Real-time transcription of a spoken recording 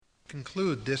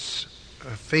Conclude this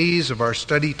phase of our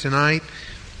study tonight.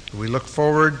 We look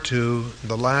forward to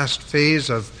the last phase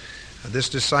of this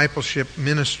discipleship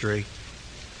ministry.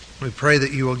 We pray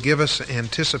that you will give us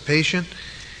anticipation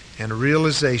and a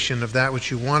realization of that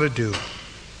which you want to do,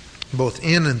 both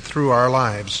in and through our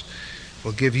lives.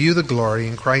 We'll give you the glory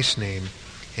in Christ's name.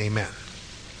 Amen.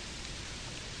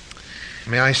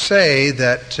 May I say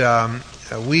that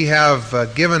we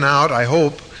have given out, I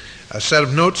hope, a set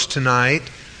of notes tonight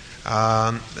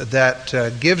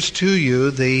that gives to you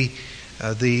the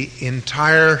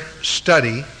entire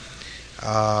study,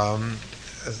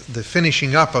 the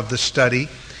finishing up of the study.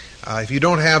 If you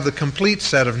don't have the complete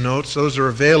set of notes, those are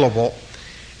available,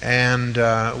 and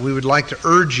we would like to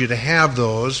urge you to have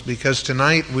those, because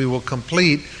tonight we will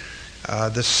complete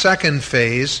the second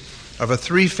phase of a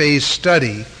three-phase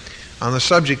study on the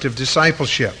subject of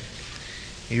discipleship.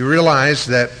 You realize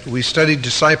that we studied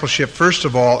discipleship, first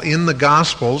of all, in the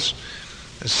Gospels,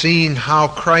 seeing how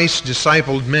Christ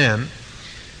discipled men,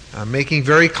 making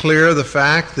very clear the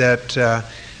fact that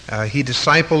he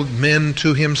discipled men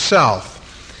to himself.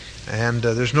 And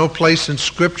there's no place in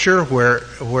Scripture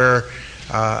where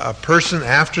a person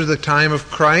after the time of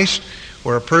Christ,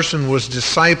 where a person was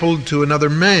discipled to another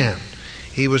man.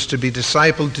 He was to be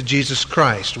discipled to Jesus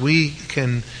Christ. We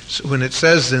can, when it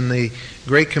says in the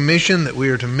Great Commission that we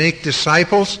are to make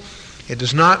disciples, it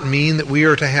does not mean that we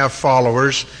are to have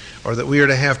followers or that we are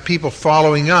to have people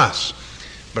following us,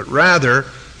 but rather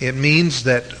it means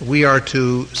that we are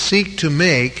to seek to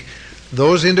make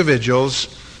those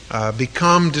individuals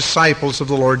become disciples of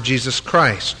the Lord Jesus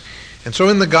Christ. And so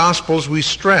in the Gospels we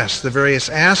stress the various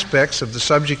aspects of the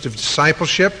subject of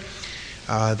discipleship,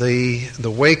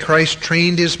 the way Christ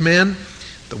trained his men,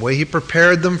 the way he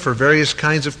prepared them for various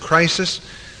kinds of crisis,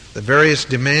 the various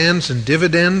demands and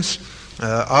dividends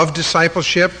of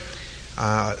discipleship.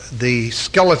 The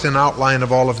skeleton outline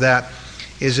of all of that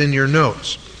is in your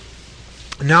notes.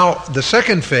 Now, the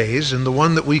second phase, and the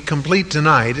one that we complete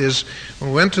tonight, is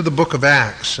we went to the book of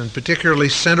Acts, and particularly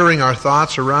centering our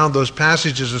thoughts around those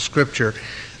passages of Scripture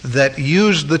that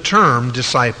use the term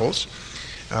disciples.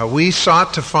 We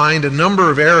sought to find a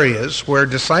number of areas where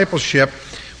discipleship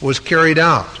was carried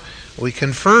out. We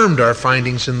confirmed our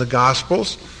findings in the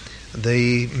Gospels.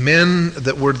 The men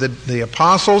that were the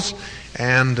apostles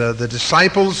and the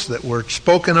disciples that were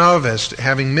spoken of as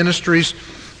having ministries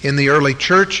in the early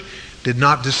church did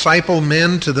not disciple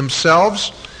men to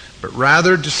themselves, but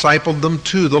rather discipled them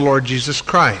to the Lord Jesus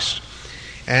Christ.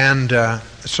 And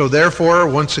so therefore,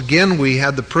 once again, we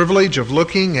had the privilege of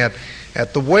looking at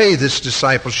the way this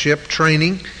discipleship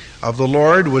training of the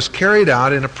Lord was carried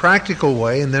out in a practical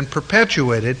way and then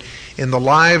perpetuated in the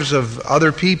lives of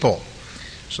other people.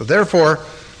 So therefore,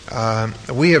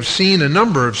 we have seen a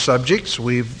number of subjects.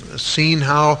 We've seen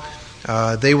how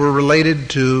they were related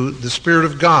to the Spirit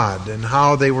of God, and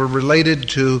how they were related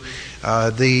to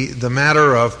the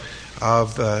matter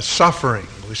of suffering.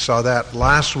 We saw that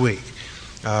last week.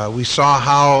 We saw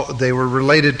how they were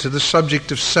related to the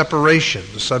subject of separation,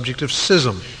 the subject of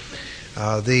schism,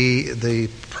 the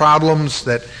problems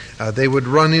that they would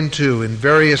run into in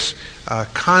various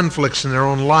conflicts in their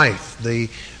own life, the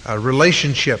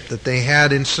relationship that they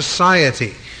had in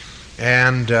society,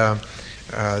 and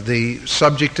the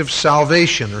subject of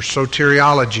salvation or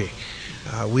soteriology.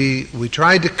 We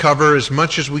tried to cover as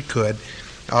much as we could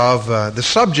of the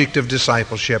subject of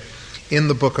discipleship in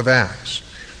the book of Acts.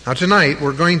 Now tonight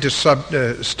we're going to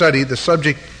study the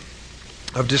subject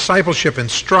of discipleship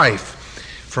and strife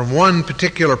from one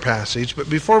particular passage. But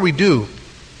before we do,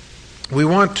 we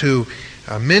want to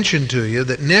mention to you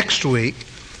that next week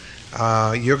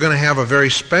you're going to have a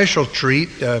very special treat.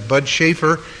 Bud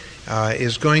Schaefer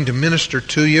is going to minister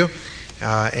to you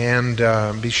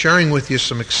and be sharing with you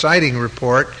some exciting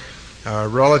report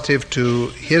relative to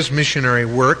his missionary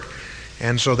work.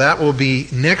 And so that will be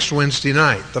next Wednesday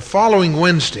night. The following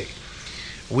Wednesday,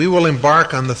 we will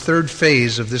embark on the third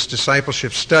phase of this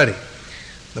discipleship study.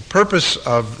 The purpose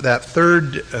of that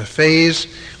third phase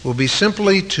will be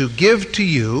simply to give to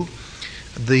you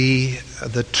the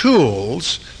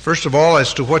tools, first of all,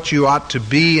 as to what you ought to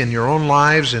be in your own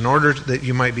lives in order that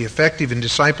you might be effective in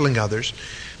discipling others.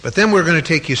 But then we're going to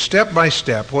take you step by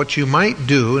step what you might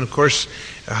do, and of course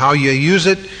how you use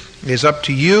it is up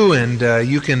to you, and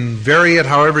you can vary it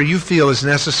however you feel is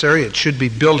necessary. It should be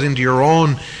built into your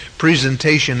own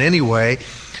presentation anyway.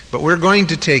 But we're going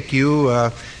to take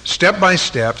you step by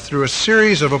step through a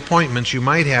series of appointments you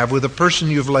might have with a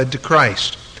person you've led to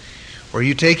Christ, where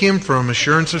you take him from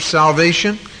assurance of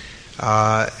salvation.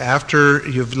 After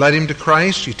you've led him to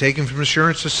Christ, you take him from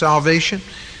assurance of salvation,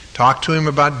 talk to him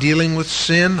about dealing with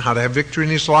sin, how to have victory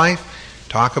in his life,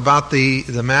 talk about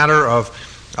the matter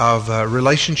of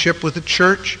relationship with the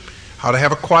church, how to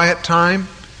have a quiet time,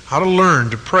 how to learn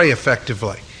to pray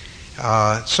effectively.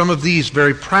 Some of these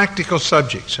very practical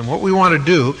subjects. And what we want to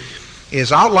do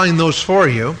is outline those for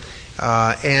you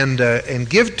and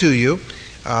give to you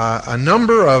a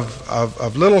number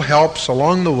of little helps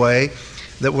along the way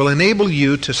that will enable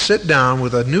you to sit down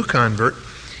with a new convert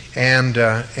and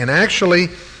actually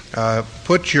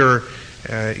put your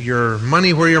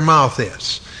money where your mouth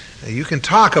is. You can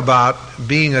talk about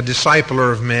being a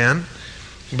discipler of men,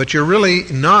 but you're really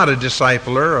not a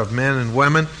discipler of men and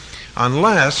women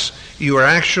unless you are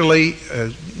actually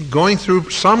going through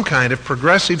some kind of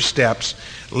progressive steps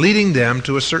leading them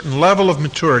to a certain level of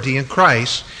maturity in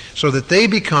Christ so that they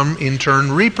become, in turn,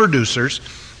 reproducers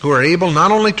who are able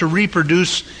not only to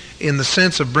reproduce in the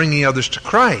sense of bringing others to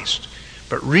Christ,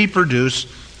 but reproduce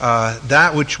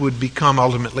that which would become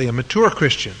ultimately a mature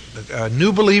Christian.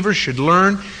 New believers should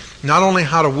learn not only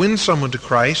how to win someone to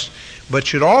Christ, but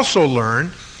should also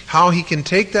learn how he can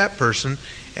take that person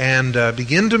and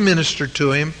begin to minister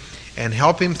to him and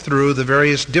help him through the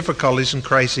various difficulties and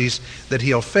crises that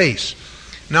he'll face.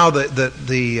 Now,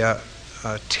 the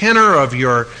tenor of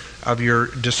your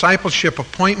discipleship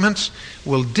appointments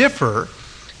will differ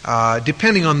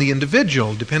depending on the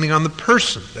individual, depending on the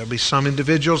person. There'll be some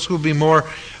individuals who will be more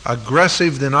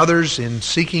aggressive than others in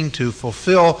seeking to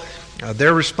fulfill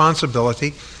their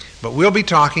responsibility. But we'll be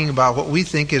talking about what we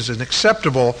think is an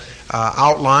acceptable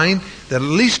outline that at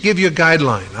least give you a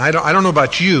guideline. I don't know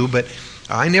about you, but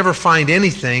I never find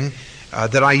anything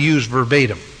that I use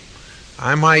verbatim.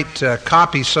 I might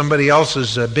copy somebody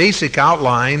else's basic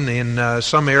outline in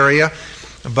some area,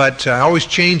 but I always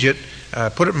change it,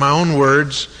 put it in my own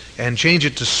words, and change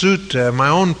it to suit my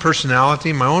own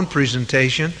personality, my own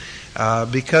presentation,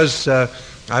 because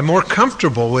I'm more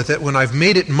comfortable with it when I've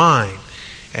made it mine.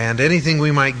 And anything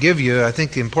we might give you, I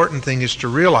think the important thing is to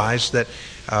realize that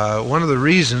one of the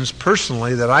reasons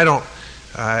personally that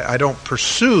I don't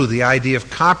pursue the idea of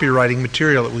copywriting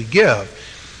material that we give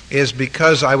is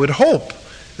because I would hope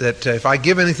that if I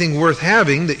give anything worth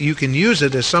having, that you can use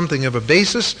it as something of a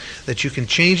basis, that you can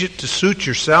change it to suit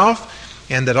yourself,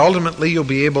 and that ultimately you'll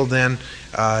be able then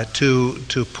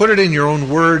to put it in your own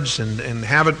words and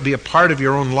have it be a part of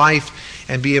your own life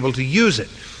and be able to use it.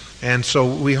 And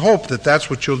so we hope that that's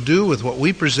what you'll do with what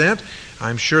we present.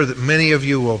 I'm sure that many of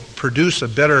you will produce a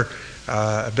better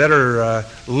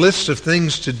list of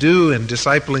things to do in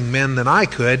discipling men than I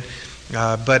could,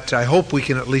 but I hope we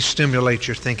can at least stimulate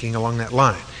your thinking along that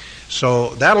line. So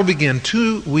that'll begin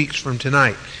 2 weeks from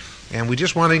tonight. And we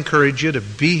just want to encourage you to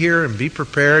be here and be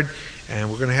prepared.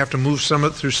 And we're going to have to move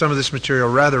through some of this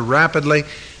material rather rapidly,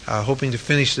 hoping to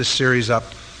finish this series up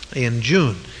in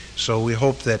June. So we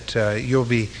hope that you'll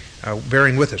be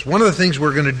bearing with us. One of the things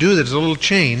we're going to do that's a little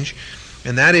change,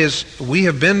 and that is we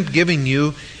have been giving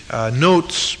you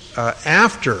notes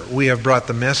after we have brought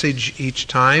the message each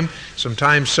time,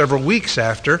 sometimes several weeks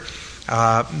after.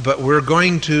 But we're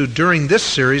going to, during this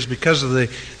series, because of the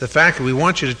fact that we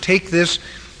want you to take this,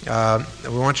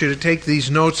 we want you to take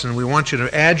these notes and we want you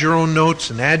to add your own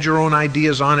notes and add your own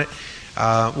ideas on it.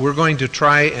 We're going to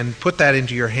try and put that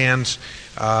into your hands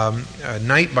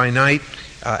night by night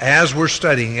as we're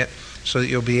studying it so that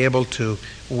you'll be able to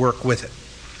work with it.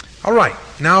 All right,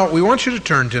 now we want you to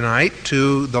turn tonight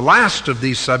to the last of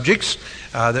these subjects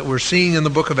that we're seeing in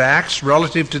the book of Acts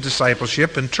relative to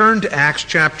discipleship, and turn to Acts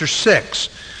chapter 6.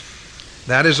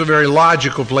 That is a very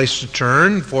logical place to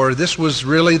turn, for this was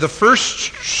really the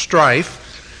first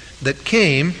strife that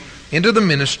came into the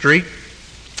ministry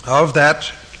of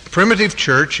that primitive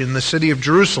church in the city of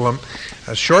Jerusalem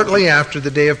shortly after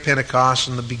the day of Pentecost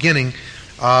and the beginning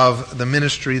of the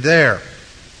ministry there.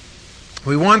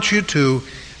 We want you to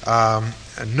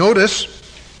notice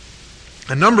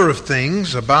a number of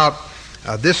things about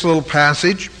this little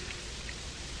passage.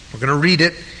 We're going to read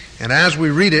it, and as we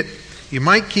read it, you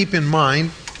might keep in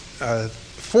mind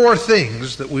 4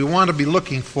 things that we want to be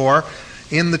looking for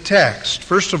in the text.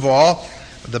 First of all,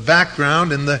 the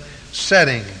background and the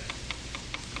setting.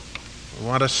 We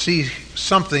want to see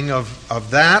something of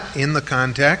that in the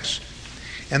context.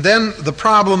 And then the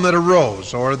problem that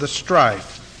arose, or the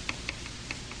strife.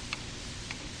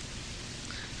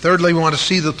 Thirdly, we want to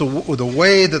see that the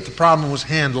way that the problem was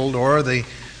handled, or the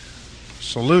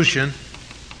solution.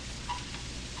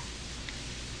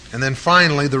 And then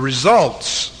finally, the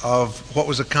results of what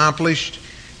was accomplished,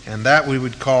 and that we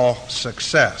would call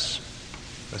success.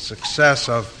 The success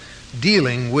of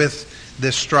dealing with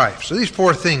this strife. So these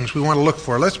 4 things we want to look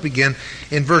for. Let's begin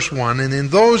in verse 1. And in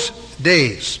those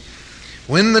days,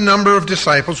 when the number of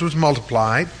disciples was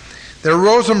multiplied, there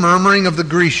arose a murmuring of the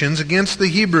Grecians against the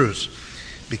Hebrews,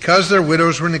 because their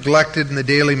widows were neglected in the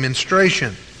daily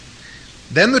ministration.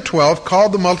 Then the 12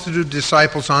 called the multitude of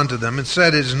disciples unto them, and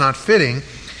said, It is not fitting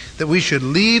that we should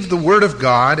leave the word of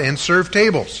God and serve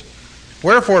tables.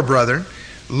 Wherefore, brethren,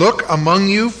 look among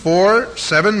you for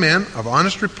 7 men of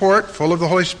honest report, full of the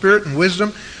Holy Spirit and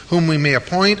wisdom, whom we may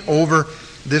appoint over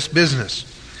this business.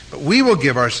 But we will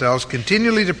give ourselves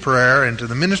continually to prayer and to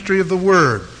the ministry of the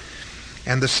word.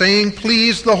 And the saying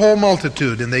pleased the whole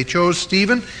multitude. And they chose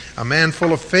Stephen, a man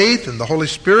full of faith and the Holy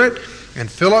Spirit, and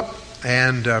Philip,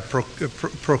 and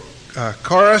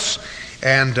Prochorus,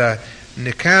 and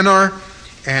Nicanor,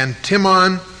 and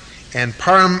Timon, and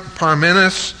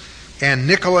Parmenas, and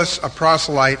Nicholas, a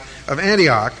proselyte of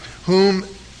Antioch, whom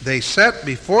they set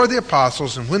before the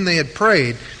apostles. And when they had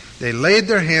prayed, they laid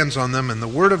their hands on them, and the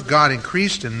word of God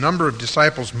increased, and number of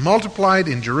disciples multiplied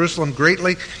in Jerusalem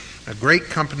greatly. A great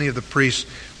company of the priests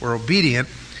were obedient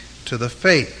to the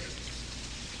faith.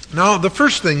 Now, the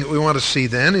first thing that we want to see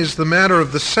then is the matter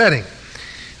of the setting.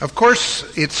 Of course,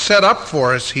 it's set up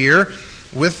for us here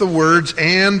with the words,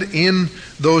 and in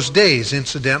those days,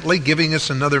 incidentally, giving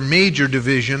us another major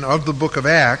division of the book of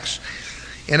Acts.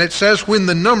 And it says, when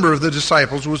the number of the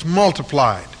disciples was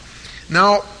multiplied.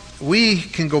 Now, we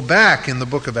can go back in the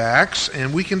book of Acts,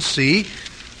 and we can see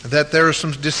that there are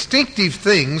some distinctive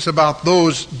things about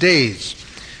those days.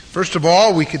 First of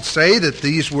all, we could say that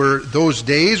those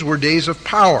days were days of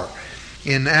power.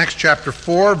 In Acts chapter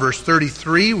 4, verse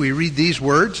 33, we read these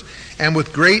words, And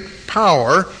with great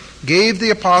power gave the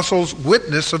apostles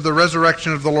witness of the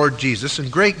resurrection of the Lord Jesus,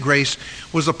 and great grace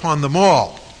was upon them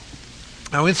all.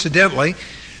 Now, incidentally,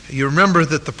 you remember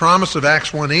that the promise of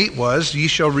Acts 1:8 was, Ye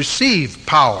shall receive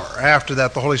power. After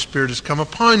that, the Holy Spirit has come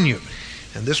upon you.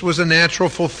 And this was a natural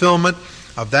fulfillment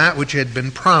of that which had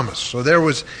been promised. So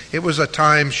it was a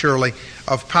time, surely,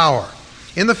 of power.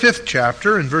 In the 5th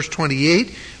chapter, in verse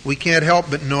 28, we can't help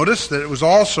but notice that it was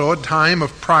also a time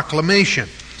of proclamation.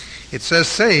 It says,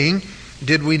 saying,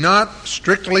 Did we not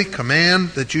strictly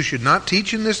command that you should not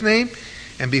teach in this name?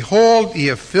 And behold, ye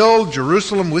have filled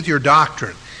Jerusalem with your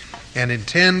doctrine, and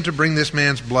intend to bring this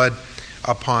man's blood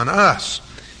upon us.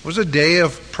 It was a day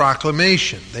of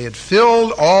proclamation. They had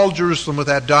filled all Jerusalem with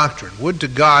that doctrine. Would to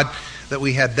God that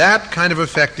we had that kind of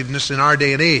effectiveness in our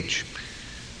day and age,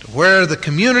 to where the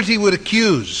community would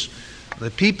accuse the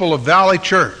people of Valley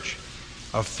Church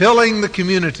of filling the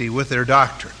community with their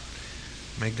doctrine.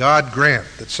 May God grant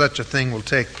that such a thing will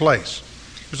take place.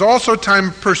 It was also a time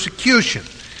of persecution.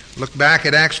 Look back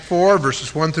at Acts 4,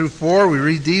 verses 1 through 4. We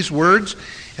read these words.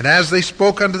 And as they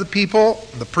spoke unto the people,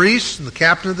 the priests and the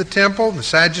captain of the temple and the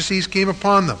Sadducees came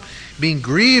upon them, being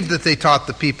grieved that they taught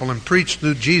the people and preached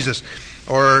through Jesus,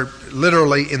 or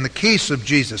literally in the case of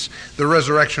Jesus, the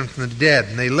resurrection from the dead.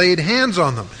 And they laid hands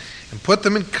on them and put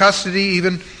them in custody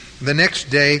even unto the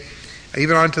next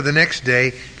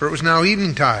day, for it was now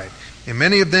eventide. And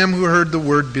many of them who heard the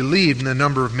word believed, and the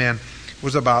number of men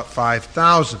was about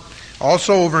 5,000.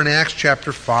 Also over in Acts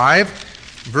chapter 5,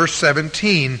 verse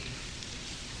 17,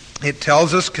 it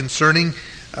tells us concerning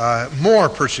more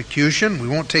persecution. We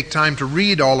won't take time to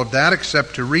read all of that,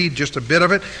 except to read just a bit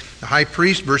of it. The high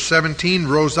priest, verse 17,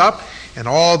 rose up, and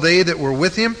all they that were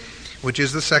with him, which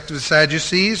is the sect of the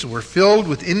Sadducees, were filled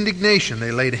with indignation.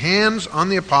 They laid hands on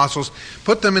the apostles,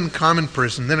 put them in common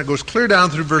prison. Then it goes clear down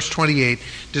through verse 28,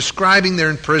 describing their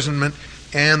imprisonment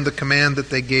and the command that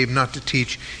they gave not to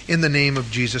teach in the name of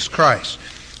Jesus Christ.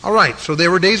 All right, so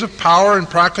there were days of power and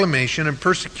proclamation and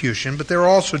persecution, but there were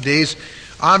also days,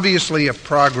 obviously, of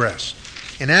progress.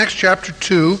 In Acts chapter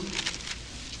 2,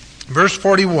 verse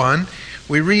 41,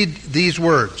 we read these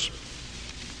words.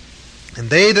 And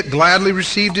they that gladly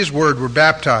received his word were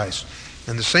baptized.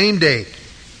 And the same day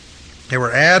there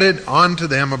were added unto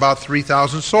them about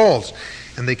 3,000 souls.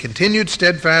 And they continued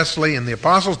steadfastly in the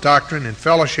apostles' doctrine and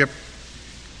fellowship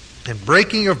and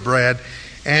breaking of bread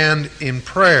and in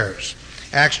prayers.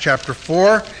 Acts chapter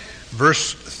 4,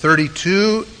 verse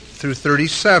 32 through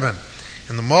 37.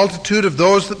 And the multitude of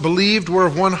those that believed were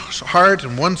of one heart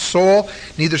and one soul.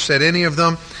 Neither said any of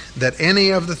them that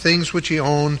any of the things which he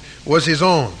owned was his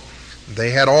own.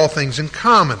 They had all things in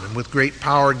common, and with great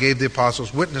power gave the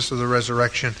apostles witness of the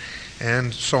resurrection,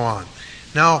 and so on.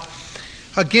 Now,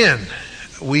 again,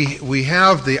 we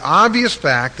have the obvious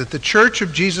fact that the Church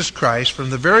of Jesus Christ, from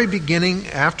the very beginning,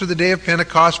 after the day of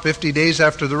Pentecost, 50 days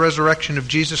after the resurrection of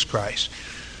Jesus Christ,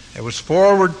 there was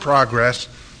forward progress.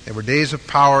 There were days of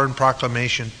power and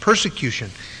proclamation,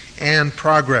 persecution, and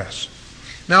progress.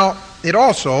 Now, it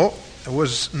also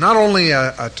was not only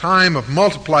a time of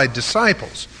multiplied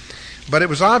disciples, but it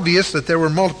was obvious that there were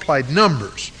multiplied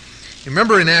numbers.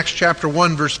 Remember in Acts chapter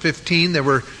 1, verse 15, there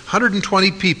were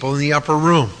 120 people in the upper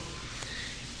room.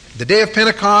 The day of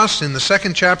Pentecost, in the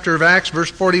second chapter of Acts,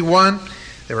 verse 41,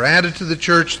 there were added to the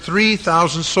church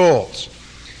 3,000 souls.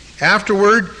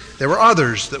 Afterward, there were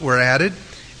others that were added.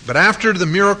 But after the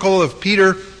miracle of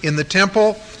Peter in the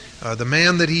temple, the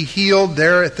man that he healed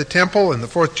there at the temple in the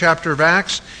 4th chapter of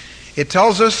Acts, it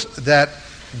tells us that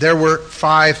there were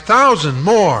 5,000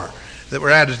 more that were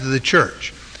added to the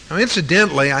church. Now,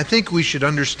 incidentally, I think we should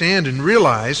understand and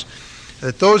realize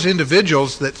that those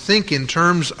individuals that think in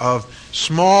terms of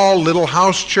small little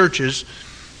house churches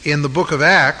in the book of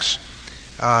Acts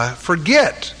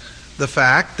forget the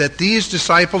fact that these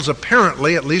disciples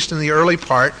apparently, at least in the early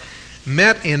part,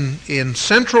 met in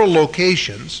central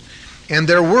locations, and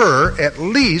there were at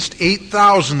least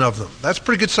 8,000 of them. That's a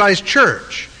pretty good-sized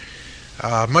church.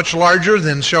 Much larger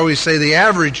than, shall we say, the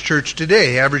average church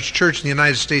today. The average church in the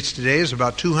United States today is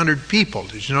about 200 people.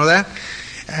 Did you know that?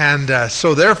 And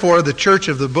so therefore, the church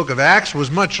of the book of Acts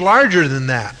was much larger than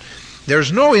that.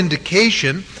 There's no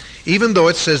indication, even though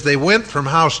it says they went from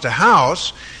house to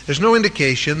house, there's no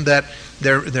indication that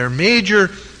their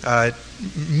major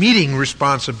meeting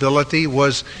responsibility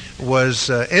was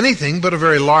anything but a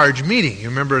very large meeting. You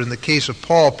remember in the case of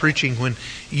Paul preaching when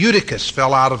Eutychus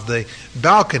fell out of the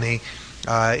balcony,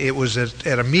 it was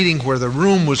at a meeting where the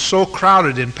room was so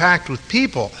crowded and packed with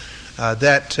people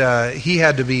that he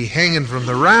had to be hanging from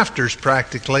the rafters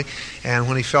practically, and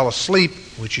when he fell asleep,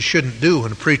 which you shouldn't do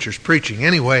when a preacher's preaching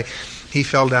anyway, he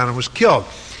fell down and was killed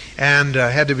and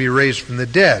had to be raised from the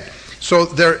dead. So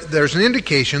there's an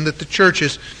indication that the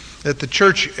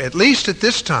church, at least at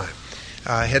this time,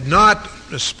 had not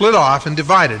split off and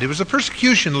divided. It was a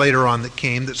persecution later on that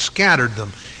came that scattered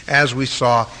them, as we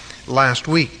saw last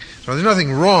week. So there's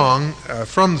nothing wrong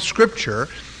from the Scripture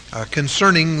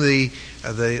concerning the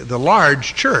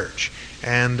large church.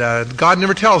 And God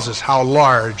never tells us how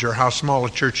large or how small a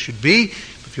church should be.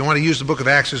 If you want to use the book of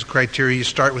Acts as criteria, you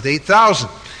start with 8,000.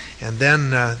 And then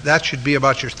that should be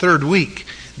about your third week.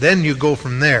 Then you go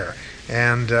from there.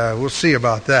 And we'll see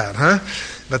about that, huh?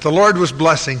 But the Lord was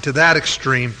blessing to that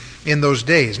extreme in those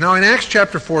days. Now in Acts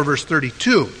chapter 4, verse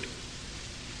 32,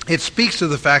 it speaks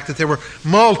of the fact that there were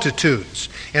multitudes.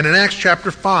 And in Acts chapter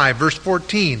 5, verse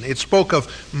 14, it spoke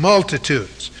of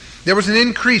multitudes. There was an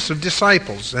increase of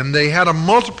disciples, and they had a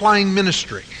multiplying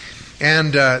ministry.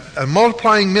 And a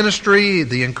multiplying ministry,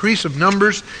 the increase of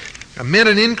numbers, meant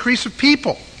an increase of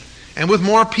people. And with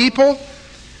more people,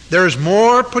 there is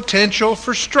more potential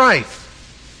for strife.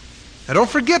 Now don't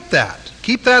forget that.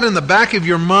 Keep that in the back of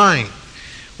your mind.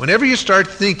 Whenever you start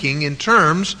thinking in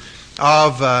terms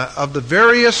of the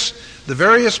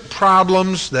various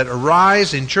problems that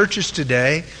arise in churches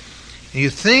today, and you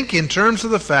think in terms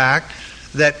of the fact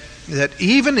that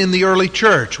even in the early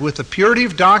church, with the purity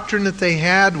of doctrine that they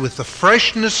had, with the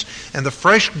freshness and the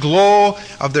fresh glow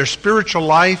of their spiritual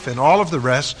life and all of the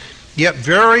rest, yet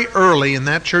very early in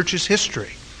that church's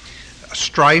history,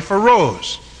 strife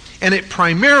arose. And it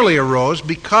primarily arose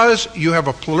because you have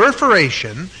a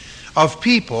proliferation of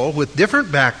people with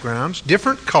different backgrounds,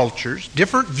 different cultures,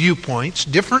 different viewpoints,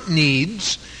 different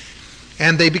needs,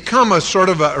 and they become a sort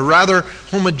of a rather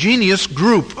homogeneous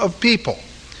group of people.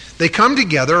 They come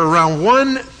together around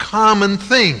one common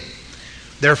thing,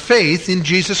 their faith in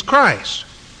Jesus Christ.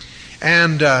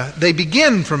 And they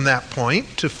begin from that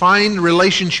point to find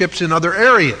relationships in other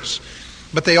areas.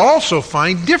 But they also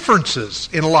find differences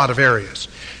in a lot of areas.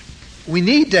 We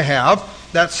need to have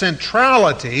that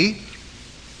centrality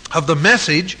of the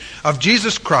message of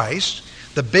Jesus Christ,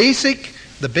 the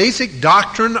basic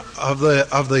doctrine of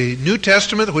the New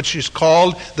Testament, which is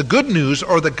called the good news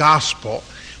or the gospel,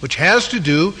 which has to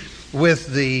do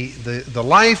with the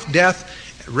life,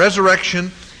 death,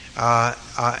 resurrection,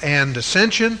 and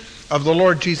ascension of the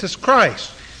Lord Jesus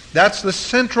Christ. That's the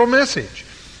central message.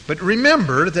 But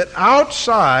remember that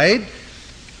outside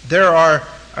there are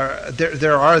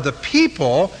the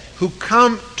people who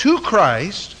come to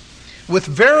Christ with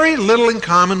very little in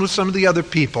common with some of the other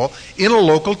people in a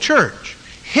local church.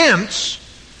 Hence,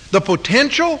 the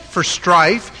potential for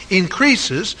strife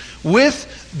increases with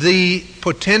the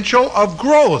potential of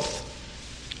growth.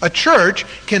 A church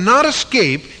cannot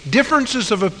escape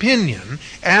differences of opinion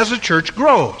as a church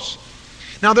grows.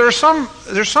 Now, there's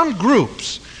some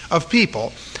groups of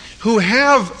people who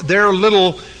have their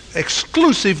little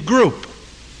exclusive group.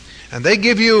 And they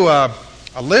give you a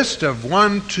list of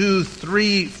 1, 2,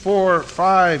 3, 4,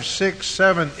 5, 6,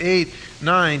 7, 8,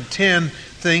 9, 10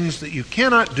 things that you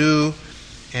cannot do,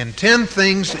 and 10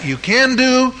 things that you can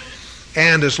do,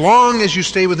 And as long as you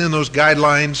stay within those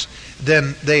guidelines,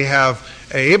 then they have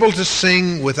able to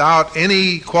sing without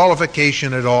any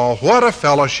qualification at all. What a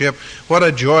fellowship, what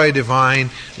a joy divine,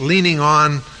 leaning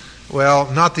on,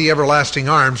 well, not the everlasting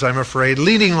arms, I'm afraid,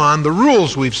 leaning on the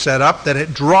rules we've set up that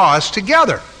it draw us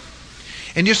together.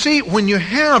 And you see, when you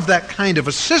have that kind of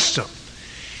a system,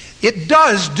 it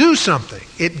does do something.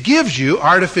 It gives you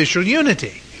artificial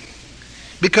unity.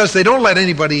 Because they don't let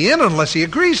anybody in unless he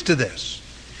agrees to this.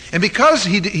 And because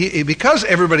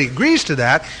everybody agrees to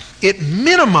that, it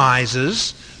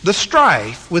minimizes the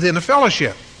strife within a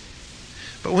fellowship.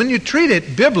 But when you treat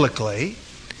it biblically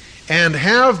and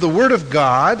have the Word of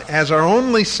God as our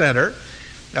only center,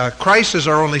 Christ as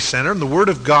our only center, and the Word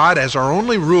of God as our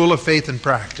only rule of faith and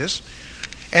practice,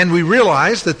 and we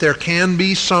realize that there can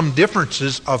be some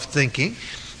differences of thinking,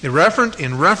 in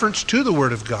reference to the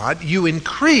Word of God, you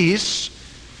increase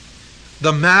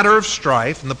the matter of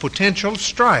strife and the potential of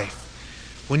strife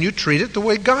when you treat it the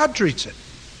way God treats it.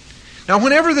 Now,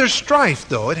 whenever there's strife,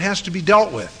 though, it has to be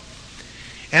dealt with.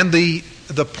 And the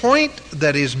point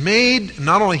that is made,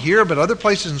 not only here but other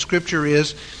places in Scripture,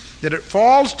 is that it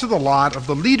falls to the lot of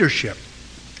the leadership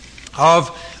of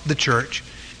the church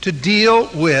to deal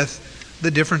with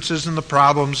the differences and the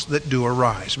problems that do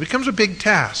arise. It becomes a big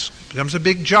task. It becomes a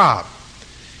big job.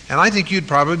 And I think you'd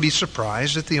probably be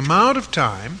surprised at the amount of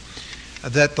time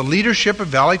that the leadership of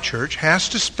Valley Church has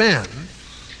to spend,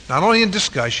 not only in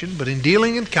discussion, but in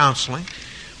dealing and counseling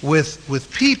with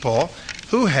people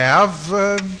who have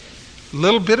a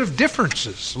little bit of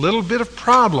differences, a little bit of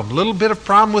problem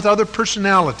with other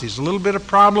personalities, a little bit of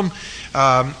problem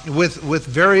with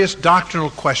various doctrinal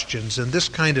questions and this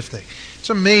kind of thing. It's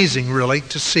amazing, really,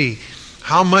 to see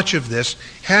how much of this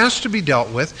has to be dealt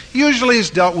with. Usually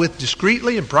is dealt with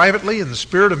discreetly and privately in the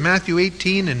spirit of Matthew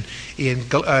 18 and in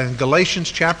Galatians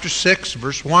chapter 6,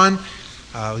 verse 1.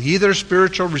 Ye that are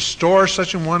spiritual, restore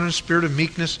such an one in a spirit of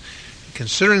meekness,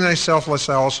 considering thyself, lest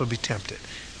thou also be tempted.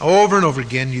 Over and over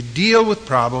again, you deal with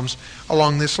problems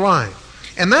along this line.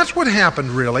 And that's what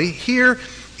happened, really, here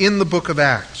in the book of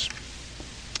Acts.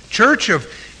 Church of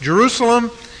Jerusalem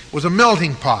was a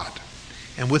melting pot.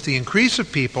 And with the increase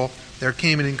of people, there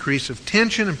came an increase of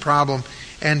tension and problem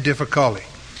and difficulty.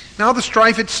 Now the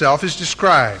strife itself is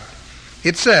described.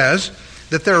 It says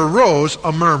that there arose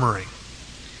a murmuring.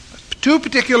 Two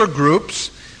particular groups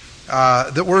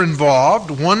that were involved,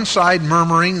 one side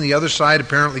murmuring, the other side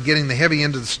apparently getting the heavy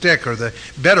end of the stick or the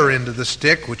better end of the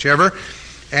stick, whichever.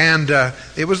 And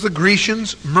it was the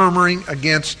Grecians murmuring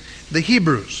against the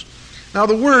Hebrews. Now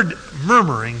the word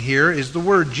murmuring here is the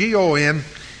word G-O-N-G-U-S-M-O-S,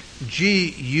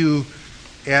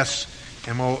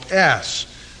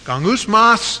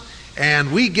 gongusmos,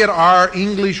 and we get our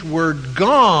English word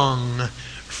gong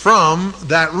from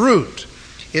that root.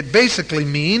 It basically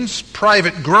means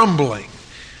private grumbling.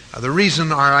 The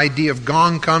reason our idea of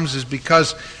gong comes is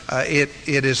because it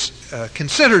is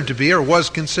considered to be, or was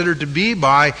considered to be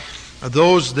by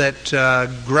those that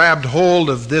grabbed hold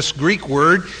of this Greek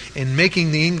word in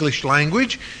making the English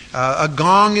language. A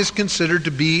gong is considered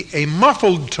to be a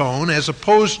muffled tone as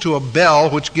opposed to a bell,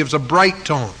 which gives a bright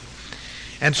tone.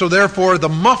 And so therefore the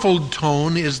muffled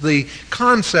tone is the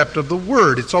concept of the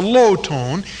word. It's a low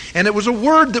tone, and it was a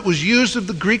word that was used of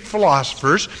the Greek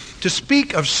philosophers to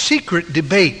speak of secret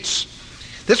debates.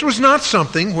 This was not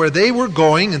something where they were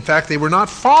going, in fact they were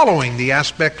not following the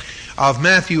aspect of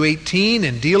Matthew 18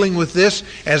 and dealing with this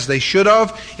as they should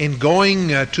have in going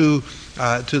to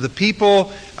the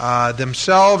people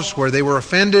themselves where they were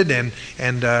offended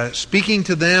and speaking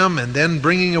to them and then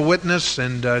bringing a witness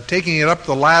and taking it up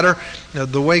the ladder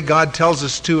the way God tells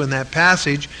us to in that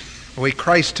passage, the way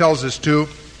Christ tells us to.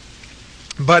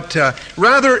 But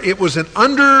rather it was an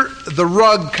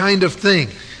under-the-rug kind of thing,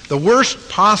 the worst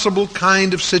possible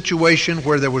kind of situation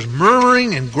where there was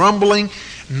murmuring and grumbling,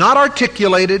 not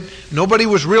articulated. Nobody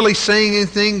was really saying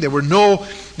anything. There were no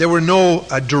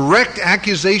direct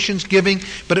accusations giving,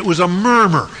 but it was a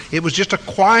murmur. It was just a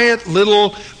quiet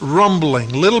little rumbling,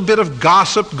 little bit of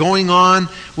gossip going on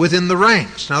within the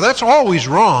ranks. Now that's always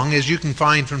wrong, as you can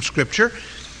find from Scripture.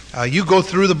 You go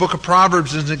through the book of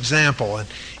Proverbs as an example, and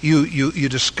you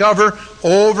discover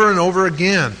over and over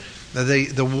again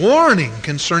the warning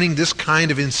concerning this kind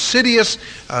of insidious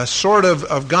sort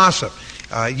of gossip.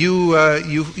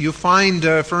 You find,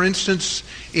 for instance,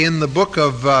 in the book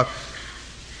of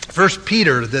 1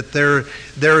 Peter that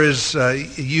there is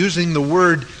using the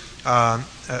word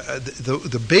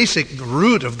the basic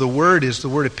root of the word is the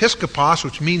word episkopos,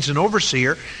 which means an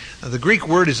overseer. The Greek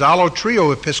word is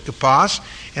allotrio episkopos,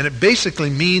 and it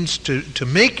basically means to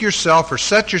make yourself or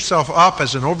set yourself up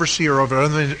as an overseer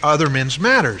over other men's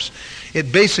matters.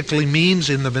 It basically means,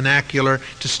 in the vernacular,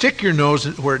 to stick your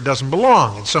nose where it doesn't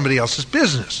belong, in somebody else's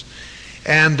business.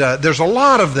 And there's a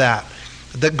lot of that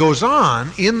goes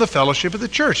on in the fellowship of the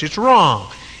church. It's wrong.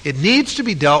 It needs to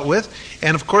be dealt with,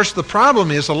 and of course the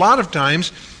problem is a lot of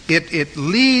times it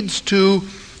leads to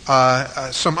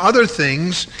some other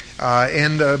things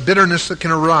and bitterness that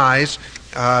can arise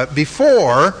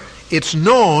before it's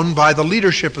known by the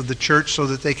leadership of the church so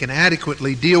that they can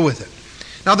adequately deal with it.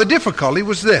 Now the difficulty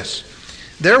was this.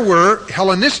 There were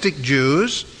Hellenistic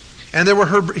Jews and there were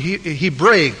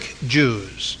Hebraic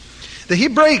Jews. The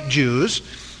Hebraic Jews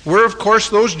were, of course,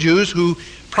 those Jews who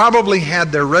probably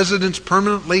had their residence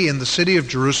permanently in the city of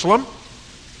Jerusalem,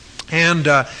 and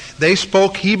they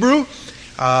spoke Hebrew,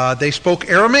 they spoke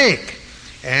Aramaic,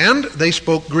 and they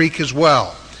spoke Greek as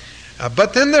well.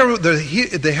 But then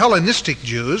the Hellenistic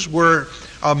Jews were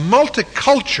a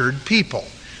multicultural people.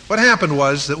 What happened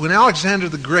was that when Alexander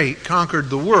the Great conquered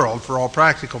the world for all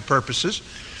practical purposes,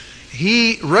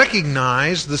 he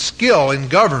recognized the skill in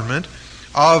government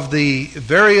of the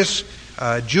various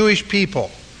Jewish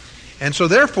people. And so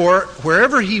therefore,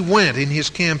 wherever he went in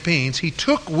his campaigns, he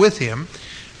took with him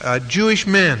Jewish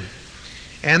men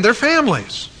and their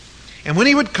families. And when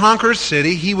he would conquer a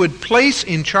city, he would place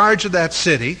in charge of that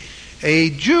city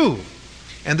a Jew.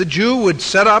 And the Jew would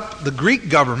set up the Greek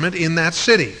government in that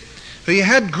city. So you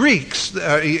had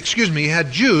you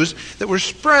had Jews that were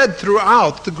spread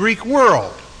throughout the Greek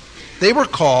world. They were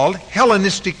called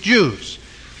Hellenistic Jews.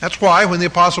 That's why when the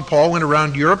Apostle Paul went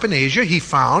around Europe and Asia, he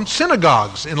found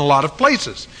synagogues in a lot of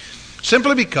places.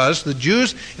 Simply because the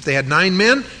Jews, if they had 9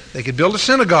 men, they could build a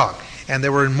synagogue. And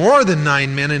there were more than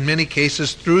 9 men in many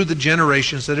cases through the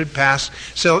generations that had passed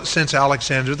since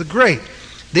Alexander the Great.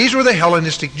 These were the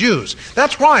Hellenistic Jews.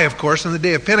 That's why, of course, on the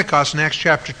day of Pentecost in Acts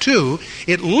chapter 2,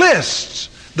 it lists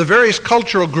the various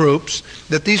cultural groups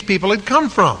that these people had come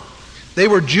from. They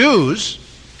were Jews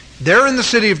there in the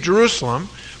city of Jerusalem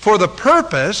for the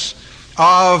purpose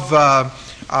of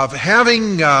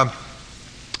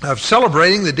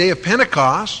celebrating the day of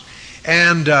Pentecost,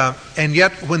 and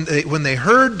yet when they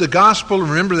heard the gospel,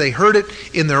 remember they heard it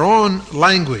in their own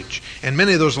language, and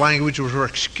many of those languages were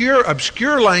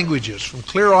obscure languages from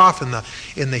clear off in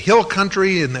the hill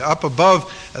country and up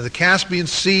above the Caspian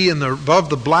Sea and above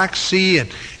the Black Sea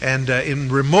and in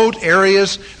remote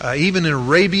areas, even in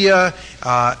Arabia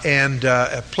and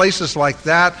places like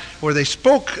that, where they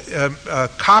spoke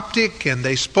Coptic and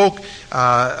they spoke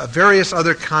various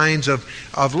other kinds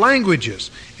of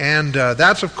languages. And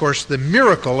that's, of course, the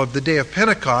miracle of the day of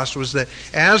Pentecost, was that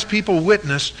as people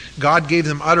witnessed, God gave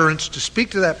them utterance to speak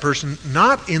to that person,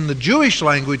 not in the Jewish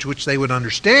language which they would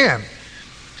understand,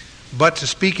 but to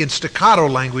speak in staccato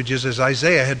languages as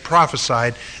Isaiah had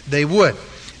prophesied they would.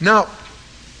 Now,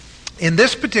 in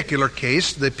this particular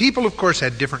case, the people, of course,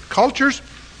 had different cultures.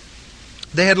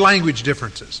 They had language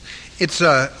differences. It's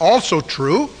also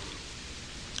true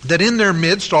that in their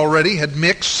midst already had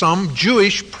mixed some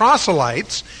Jewish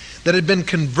proselytes that had been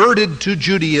converted to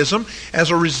Judaism as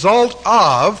a result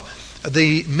of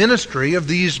the ministry of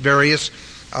these various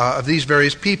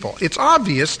people. It's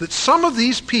obvious that some of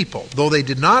these people, though they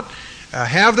did not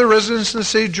have their residence in the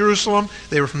city of Jerusalem,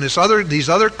 they were from these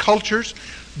other cultures,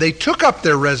 they took up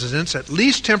their residence, at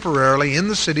least temporarily, in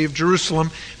the city of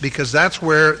Jerusalem, because that's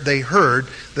where they heard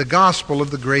the gospel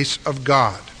of the grace of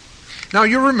God. Now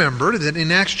you remember that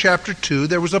in Acts chapter 2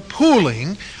 there was a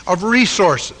pooling of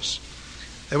resources.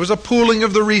 There was a pooling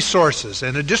of the resources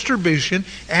and a distribution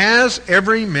as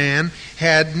every man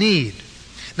had need.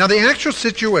 Now the actual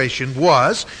situation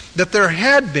was that there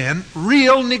had been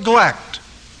real neglect.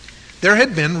 There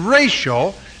had been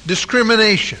racial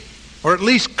discrimination, or at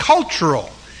least cultural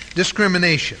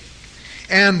discrimination.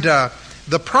 And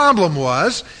the problem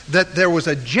was that there was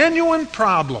a genuine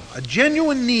problem, a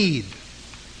genuine need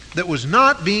that was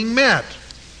not being met.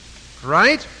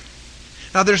 Right?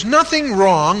 Now there's nothing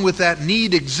wrong with that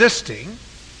need existing,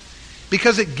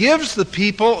 because it gives the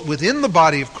people within the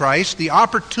body of Christ the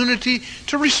opportunity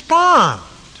to respond.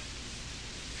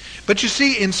 But you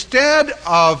see, instead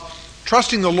of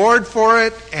trusting the Lord for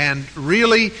it and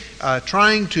really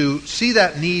trying to see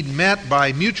that need met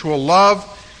by mutual love,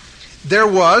 there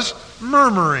was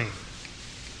murmuring.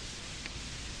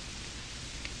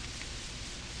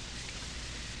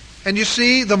 And you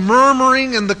see, the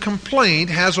murmuring and the complaint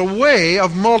has a way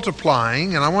of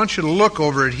multiplying, and I want you to look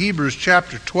over at Hebrews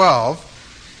chapter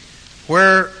 12,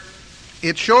 where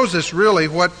it shows us really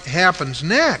what happens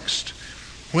next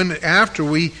after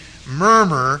we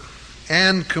murmur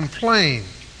and complain.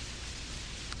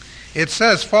 It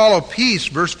says, follow peace,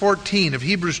 verse 14 of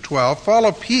Hebrews 12,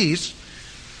 follow peace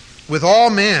with all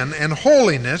men and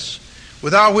holiness,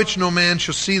 without which no man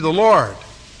shall see the Lord.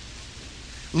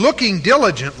 Looking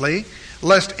diligently,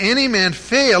 lest any man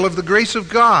fail of the grace of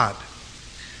God,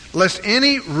 lest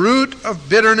any root of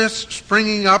bitterness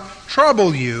springing up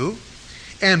trouble you,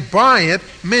 and by it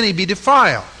many be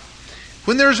defiled.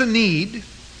 When there's a need,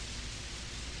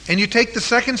 and you take the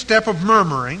second step of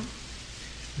murmuring,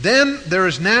 then there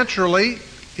is naturally,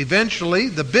 eventually,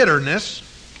 the bitterness,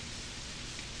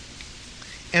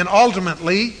 and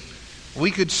ultimately, we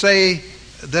could say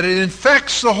that it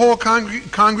infects the whole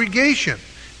congregation.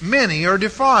 Many are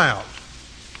defiled.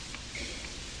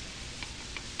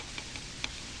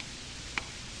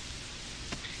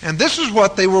 And this is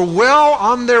what they were well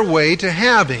on their way to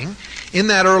having in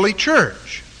that early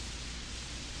church.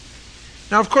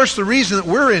 Now, of course, the reason that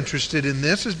we're interested in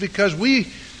this is because we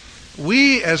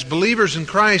as believers in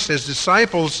Christ, as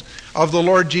disciples of the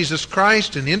Lord Jesus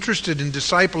Christ and interested in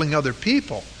discipling other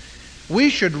people, we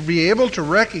should be able to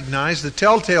recognize the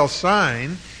telltale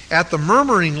sign at the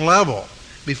murmuring level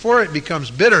before it becomes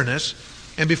bitterness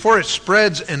and before it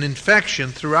spreads an infection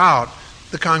throughout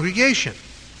the congregation.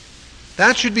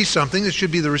 That should be something that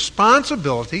should be the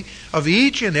responsibility of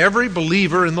each and every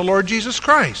believer in the Lord Jesus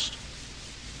Christ.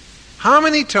 How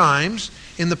many times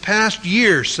in the past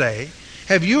year, say,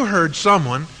 have you heard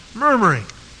someone murmuring?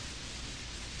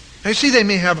 Now, you see, they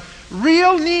may have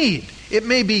real need. It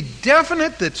may be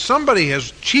definite that somebody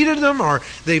has cheated them, or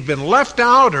they've been left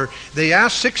out, or they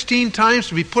asked 16 times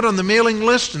to be put on the mailing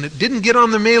list and it didn't get on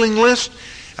the mailing list.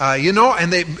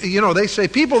 And they say,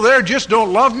 people there just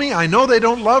don't love me. I know they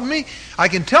don't love me. I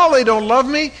can tell they don't love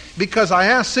me because I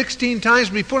asked 16 times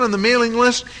to be put on the mailing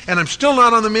list, and I'm still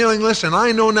not on the mailing list, and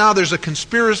I know now there's a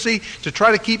conspiracy to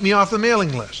try to keep me off the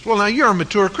mailing list. Well, now you're a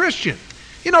mature Christian.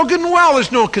 You know good and well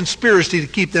there's no conspiracy to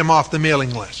keep them off the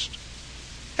mailing list.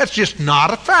 That's just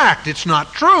not a fact. It's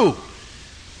not true.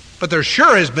 But there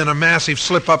sure has been a massive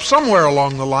slip-up somewhere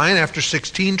along the line after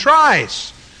 16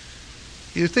 tries.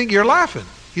 You think you're laughing.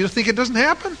 You think it doesn't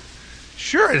happen?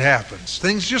 Sure it happens.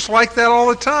 Things just like that all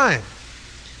the time.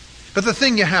 But the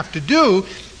thing you have to do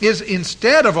is,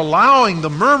 instead of allowing the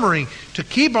murmuring to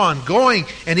keep on going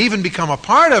and even become a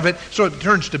part of it so it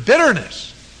turns to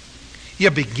bitterness,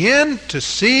 you begin to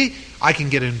see, I can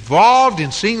get involved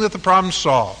in seeing that the problem's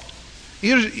solved.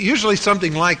 Usually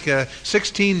something like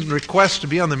 16 requests to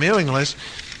be on the mailing list,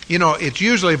 it's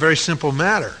usually a very simple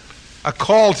matter. A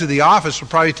call to the office will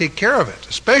probably take care of it,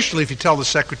 especially if you tell the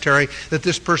secretary that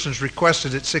this person's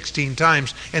requested it 16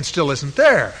 times and still isn't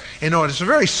there. It's a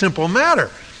very simple matter.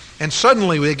 And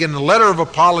suddenly we get a letter of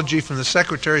apology from the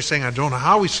secretary saying, I don't know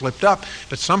how we slipped up,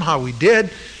 but somehow we did.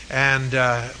 And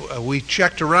we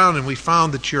checked around and we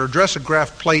found that your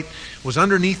addressograph plate was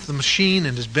underneath the machine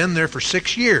and has been there for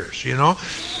 6 years,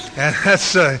 And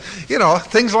that's,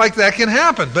 things like that can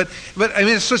happen. But I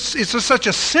mean, it's such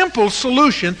a simple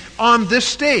solution on this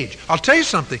stage. I'll tell you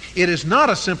something. It is not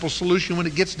a simple solution when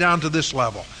it gets down to this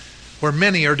level, where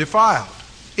many are defiled.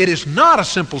 It is not a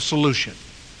simple solution.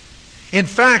 In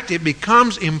fact, it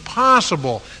becomes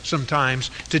impossible sometimes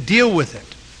to deal with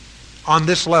it on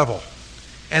this level.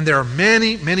 And there are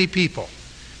many, many people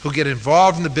who get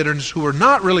involved in the bitterness who are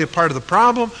not really a part of the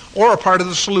problem or a part of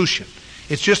the solution.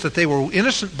 It's just that they were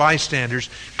innocent bystanders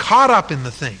caught up in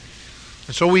the thing.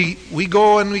 And so we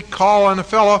go and we call on a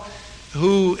fellow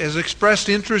who has expressed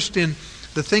interest in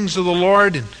the things of the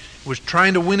Lord and was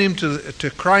trying to win him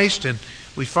to Christ, and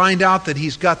we find out that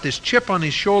he's got this chip on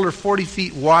his shoulder 40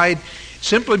 feet wide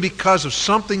simply because of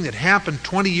something that happened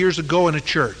 20 years ago in a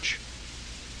church.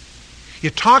 You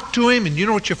talk to him, and you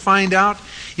know what you find out?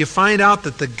 You find out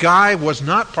that the guy was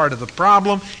not part of the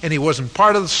problem, and he wasn't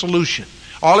part of the solution.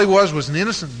 All he was an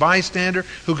innocent bystander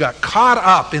who got caught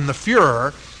up in the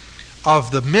furor of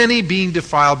the many being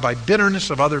defiled by bitterness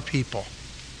of other people.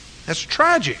 That's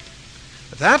tragic.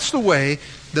 But that's the way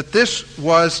that this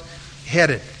was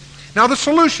headed. Now, the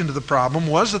solution to the problem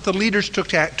was that the leaders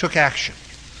took action.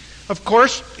 Of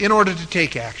course, in order to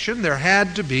take action, there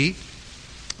had to be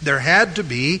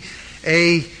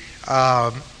a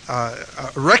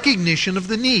recognition of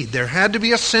the need. There had to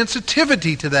be a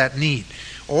sensitivity to that need.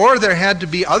 Or there had to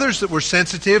be others that were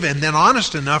sensitive and then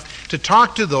honest enough to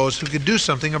talk to those who could do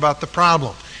something about the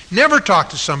problem. Never talk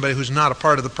to somebody who's not a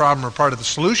part of the problem or part of the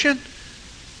solution.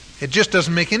 It just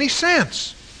doesn't make any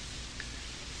sense.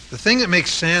 The thing that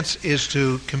makes sense is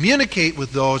to communicate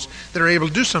with those that are able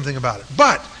to do something about it.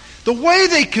 But the way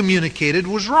they communicated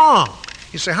was wrong.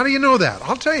 You say, how do you know that?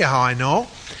 I'll tell you how I know.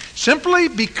 Simply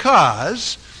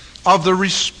because of the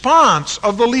response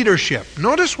of the leadership.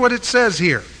 Notice what it says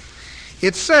here.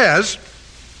 It says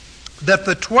that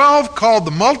the 12 called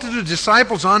the multitude of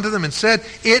disciples unto them and said,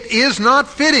 it is not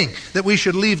fitting that we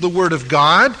should leave the word of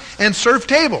God and serve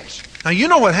tables. Now you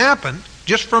know what happened.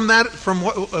 Just from that, from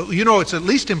what you know, it's at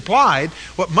least implied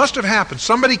what must have happened.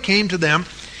 Somebody came to them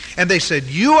and they said,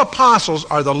 you apostles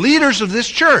are the leaders of this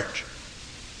church.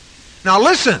 Now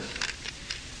listen,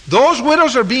 those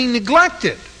widows are being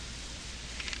neglected.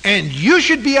 And you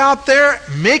should be out there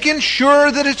making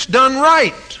sure that it's done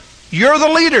right. You're the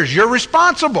leaders. You're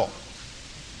responsible.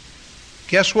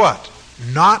 Guess what?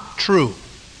 Not true.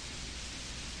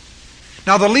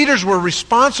 Now the leaders were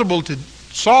responsible to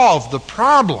solve the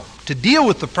problem, to deal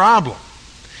with the problem.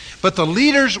 But the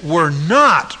leaders were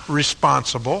not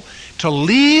responsible to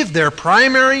leave their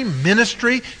primary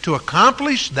ministry to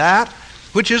accomplish that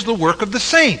which is the work of the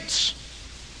saints.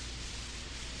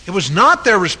 It was not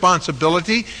their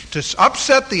responsibility to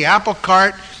upset the apple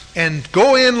cart and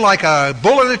go in like a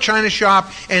bull in a china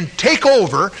shop and take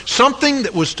over something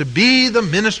that was to be the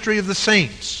ministry of the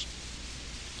saints.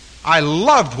 I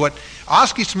loved what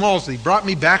Oski Smallsley brought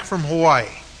me back from Hawaii.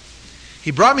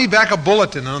 He brought me back a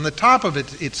bulletin, and on the top of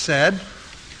it, it said,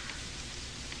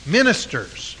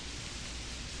 ministers.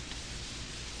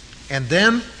 And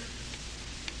then,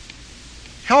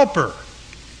 helper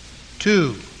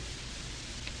to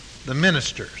the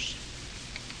ministers.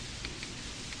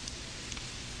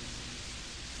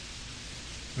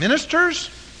 Ministers,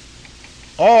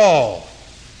 all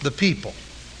the people,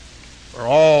 or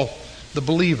all the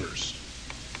believers.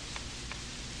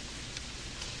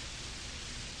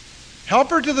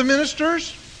 Helper to the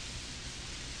ministers,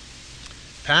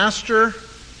 Pastor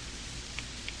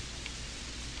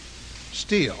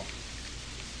Steele.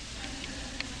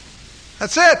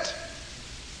 That's it.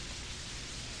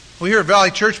 We here at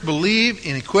Valley Church believe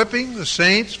in equipping the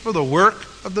saints for the work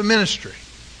of the ministry.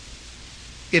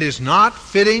 It is not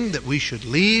fitting that we should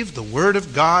leave the Word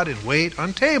of God and wait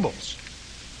on tables.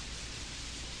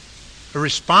 The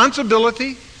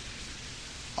responsibility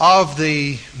of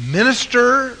the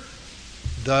minister,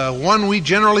 the one we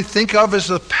generally think of as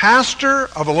the pastor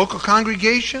of a local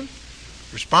congregation,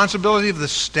 responsibility of the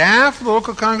staff of the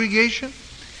local congregation,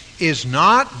 is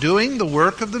not doing the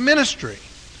work of the ministry.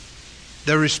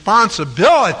 The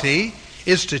responsibility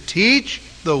is to teach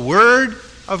the Word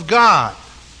of God.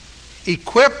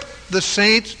 Equip the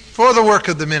saints for the work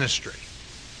of the ministry.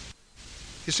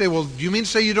 You say, well, do you mean to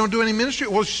say you don't do any ministry?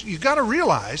 Well, you've got to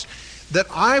realize that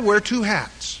I wear two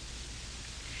hats.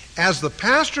 As the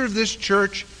pastor of this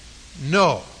church,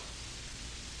 no.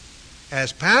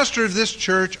 As pastor of this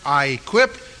church, I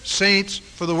equip saints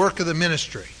for the work of the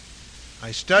ministry.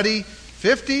 I study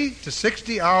 50 to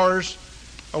 60 hours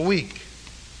a week.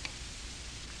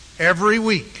 Every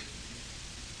week.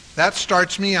 That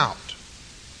starts me out.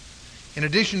 In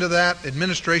addition to that,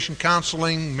 administration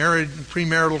counseling,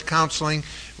 premarital counseling,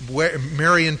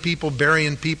 marrying people,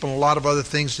 burying people, and a lot of other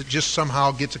things that just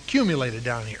somehow gets accumulated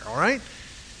down here, all right?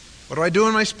 What do I do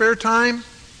in my spare time?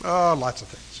 Lots of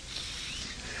things.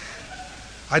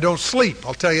 I don't sleep,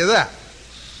 I'll tell you that.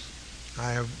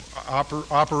 I have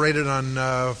operated on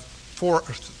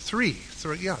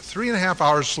 3.5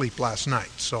 hours sleep last night.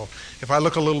 So if I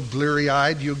look a little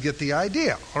bleary-eyed, you'll get the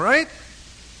idea, all right?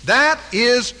 That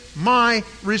is my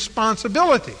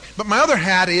responsibility. But my other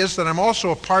hat is that I'm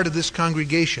also a part of this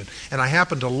congregation, and I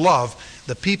happen to love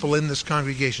the people in this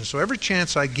congregation. So every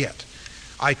chance I get,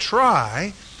 I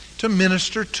try to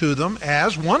minister to them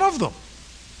as one of them.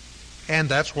 And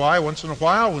that's why once in a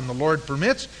while, when the Lord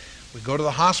permits, we go to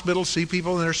the hospital, see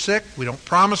people that are sick. We don't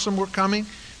promise them we're coming,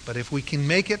 but if we can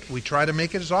make it, we try to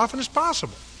make it as often as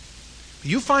possible.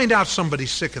 You find out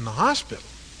somebody's sick in the hospital,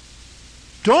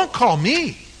 don't call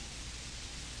me.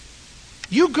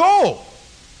 You go.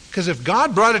 Because if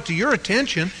God brought it to your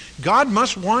attention, God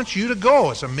must want you to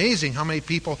go. It's amazing how many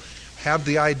people have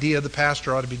the idea the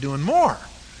pastor ought to be doing more.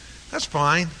 That's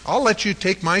fine. I'll let you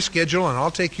take my schedule and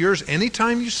I'll take yours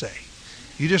anytime you say.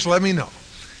 You just let me know.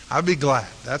 I'll be glad.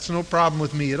 That's no problem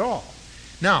with me at all.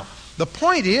 Now, the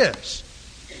point is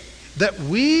that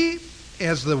we,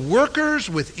 as the workers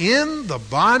within the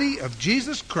body of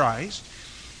Jesus Christ,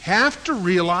 have to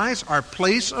realize our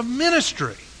place of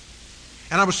ministry.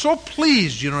 And I was so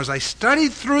pleased, as I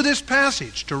studied through this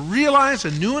passage, to realize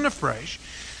anew and afresh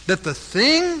that the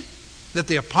thing that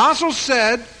the apostles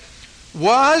said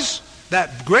was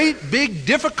that great, big,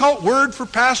 difficult word for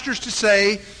pastors to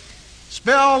say,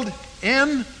 spelled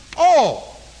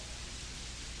N-O.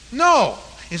 No.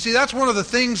 You see, that's one of the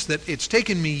things that it's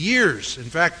taken me years. In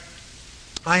fact,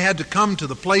 I had to come to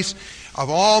the place of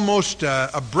almost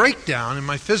a breakdown in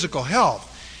my physical health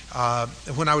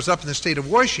when I was up in the state of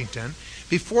Washington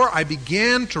before I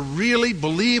began to really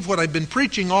believe what I've been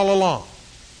preaching all along.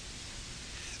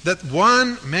 That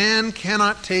one man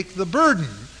cannot take the burden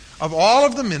of all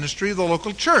of the ministry of the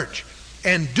local church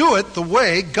and do it the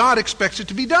way God expects it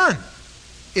to be done.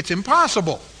 It's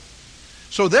impossible.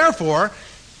 So therefore,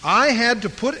 I had to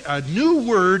put a new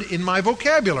word in my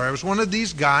vocabulary. I was one of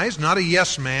these guys, not a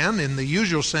yes man in the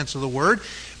usual sense of the word,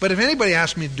 but if anybody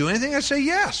asked me to do anything, I'd say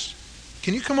yes.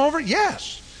 Can you come over?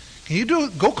 Yes. Can you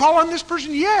go call on this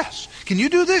person? Yes. Can you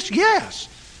do this? Yes.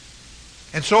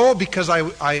 And so, because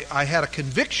I had a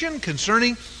conviction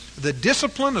concerning the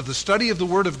discipline of the study of the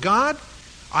Word of God,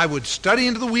 I would study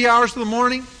into the wee hours of the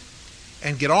morning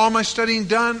and get all my studying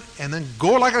done and then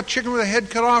go like a chicken with a head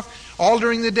cut off all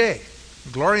during the day.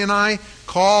 Gloria and I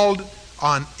called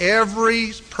on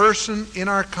every person in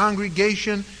our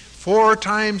congregation 4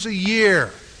 times a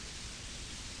year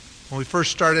when we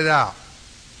first started out.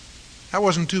 That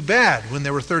wasn't too bad when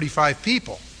there were 35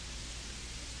 people.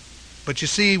 But you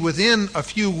see, within a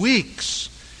few weeks,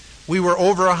 we were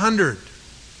over 100.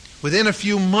 Within a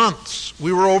few months,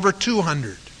 we were over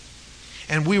 200.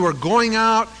 And we were going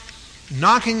out,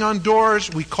 knocking on doors.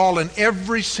 We called in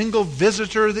every single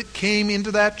visitor that came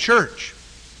into that church.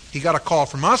 He got a call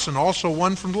from us and also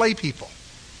one from lay people.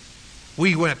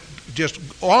 We went just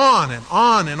on and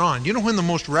on and on. You know when the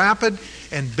most rapid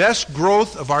and best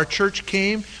growth of our church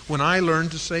came? When I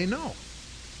learned to say no.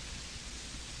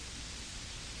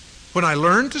 When I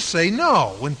learned to say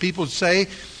no. When people would say,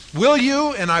 will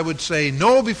you? And I would say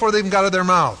no before they even got out of their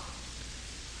mouth.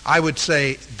 I would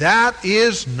say, that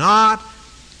is not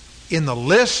in the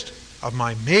list of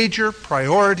my major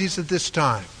priorities at this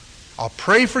time. I'll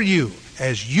pray for you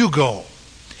as you go.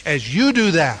 As you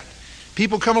do that.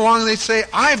 People come along and they say,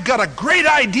 I've got a great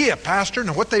idea, Pastor.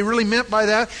 Now what they really meant by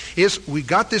that is we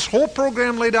got this whole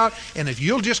program laid out, and if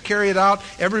you'll just carry it out,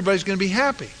 everybody's going to be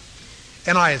happy.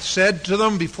 And I had said to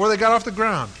them before they got off the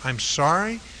ground, I'm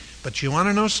sorry, but you want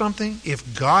to know something?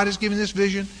 If God has given this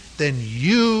vision, then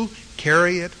you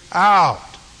carry it out.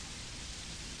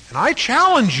 And I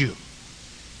challenge you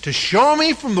to show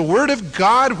me from the Word of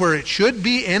God where it should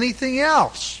be anything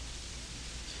else.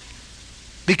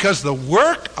 Because the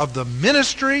work of the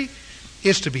ministry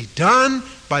is to be done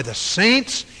by the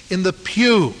saints in the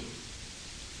pew,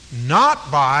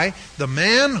 not by the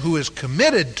man who is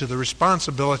committed to the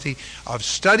responsibility of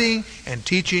studying and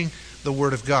teaching the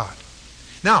Word of God.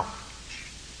 Now,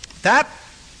 that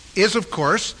is, of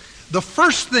course, the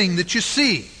first thing that you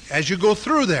see as you go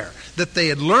through there, that they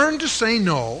had learned to say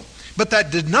no, but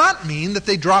that did not mean that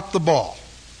they dropped the ball.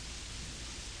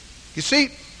 You see,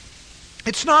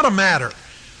 it's not a matter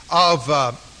of,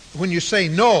 when you say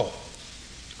no,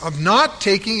 of not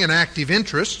taking an active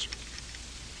interest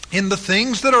in the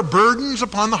things that are burdens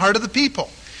upon the heart of the people.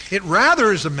 It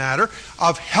rather is a matter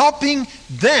of helping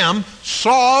them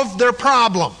solve their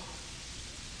problem.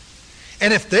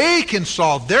 And if they can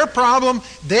solve their problem,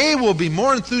 they will be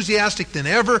more enthusiastic than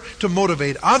ever to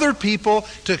motivate other people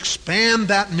to expand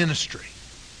that ministry.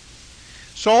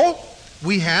 So,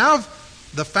 we have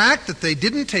the fact that they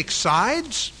didn't take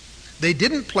sides. They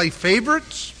didn't play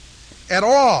favorites at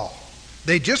all.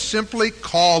 They just simply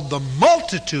called the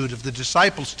multitude of the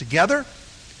disciples together,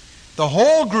 the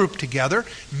whole group together,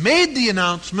 made the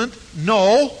announcement,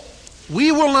 no,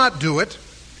 we will not do it.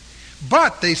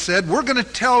 But they said, we're going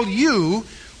to tell you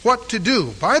what to do.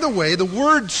 By the way, the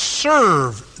word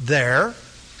serve there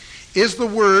is the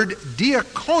word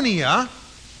diakonia.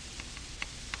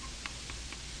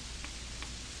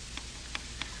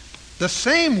 The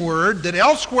same word that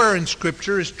elsewhere in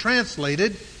Scripture is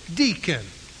translated deacon.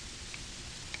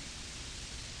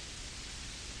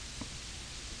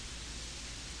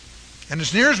 And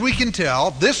as near as we can tell,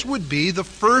 this would be the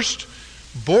first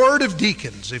board of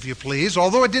deacons, if you please,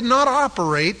 although it did not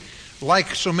operate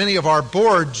like so many of our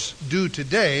boards do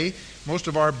today. Most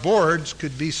of our boards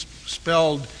could be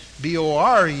spelled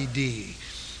B-O-R-E-D.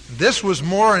 This was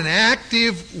more an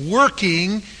active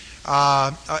working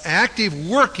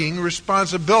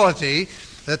responsibility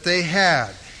that they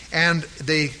had. And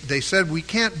they said, we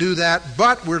can't do that,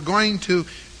 but we're going to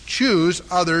choose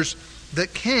others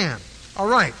that can. All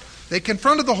right. They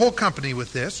confronted the whole company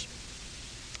with this,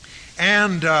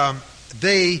 and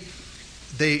they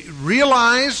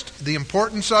realized the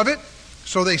importance of it.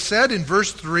 So they said in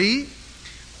verse 3,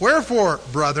 wherefore,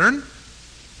 brethren,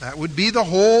 that would be the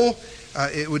whole,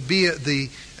 it would be the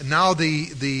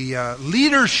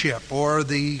leadership or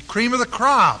the cream of the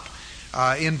crop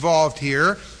involved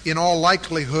here in all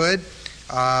likelihood,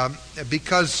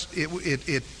 because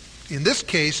it in this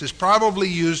case is probably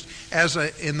used as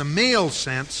in the male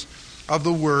sense of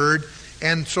the word,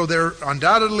 and so there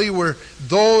undoubtedly were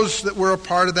those that were a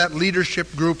part of that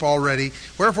leadership group already.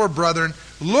 Wherefore, brethren,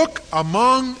 look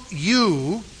among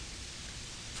you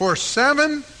for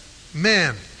 7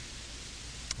 men.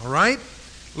 All right?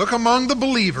 Look among the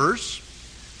believers.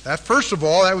 That, first of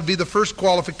all, that would be the first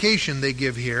qualification they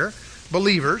give here.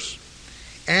 Believers.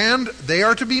 And they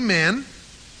are to be men.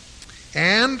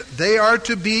 And they are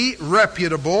to be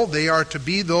reputable. They are to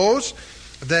be those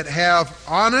that have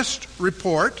honest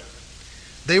report.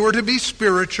 They were to be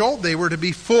spiritual. They were to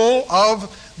be full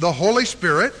of the Holy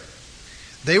Spirit.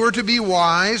 They were to be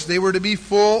wise. They were to be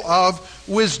full of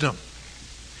wisdom.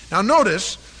 Now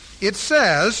notice, it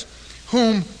says,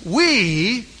 whom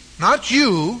we, not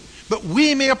you, but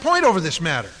we may appoint over this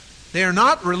matter. They are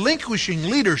not relinquishing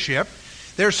leadership.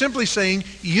 They're simply saying,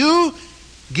 you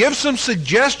give some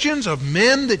suggestions of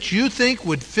men that you think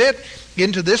would fit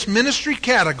into this ministry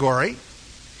category,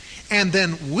 and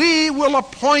then we will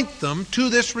appoint them to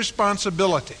this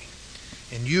responsibility.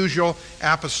 In usual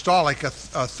apostolic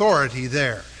authority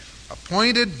there.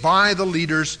 Appointed by the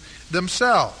leaders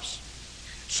themselves.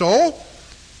 So,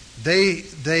 they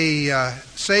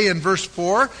say in verse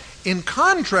 4, in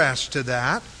contrast to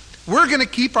that, we're going to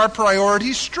keep our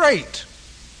priorities straight.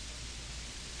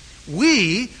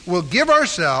 We will give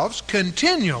ourselves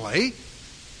continually,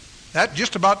 that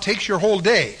just about takes your whole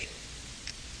day.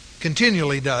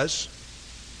 Continually does.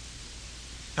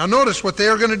 Now notice what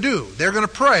they're going to do. They're going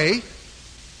to pray,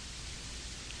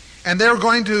 and they're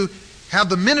going to have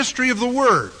the ministry of the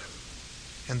Word.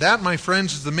 And that, my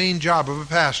friends, is the main job of a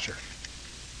pastor.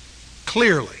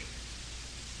 Clearly.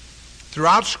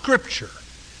 Throughout Scripture,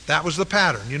 that was the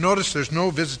pattern. You notice there's no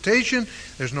visitation,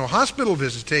 there's no hospital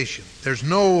visitation, there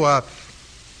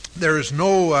is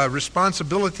no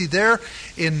responsibility there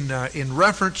in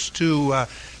reference to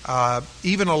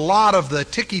even a lot of the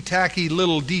ticky-tacky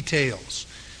little details.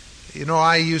 You know,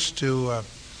 I used to,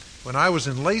 when I was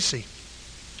in Lacey,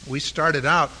 we started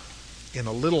out in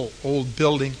a little old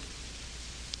building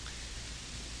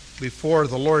before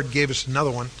the Lord gave us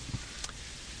another one.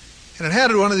 And it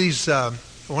had one of these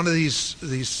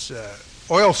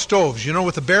oil stoves, you know,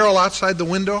 with the barrel outside the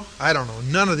window. I don't know.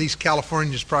 None of these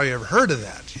Californians probably ever heard of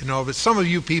that, you know. But some of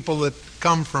you people that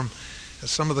come from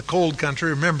some of the cold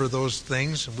country remember those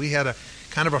things. And we had a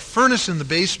kind of a furnace in the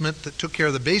basement that took care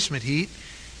of the basement heat,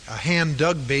 a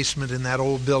hand-dug basement in that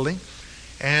old building,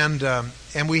 and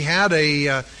we had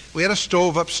a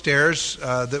stove upstairs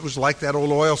that was like that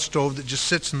old oil stove that just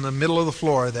sits in the middle of the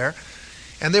floor there.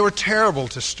 And they were terrible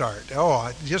to start.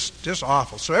 Oh, just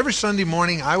awful. So every Sunday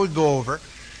morning I would go over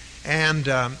and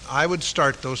I would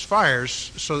start those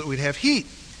fires so that we'd have heat.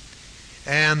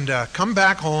 And come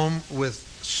back home with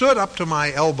soot up to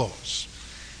my elbows.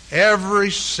 Every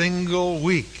single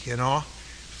week, you know.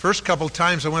 First couple of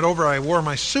times I went over, I wore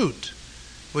my suit,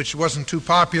 which wasn't too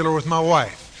popular with my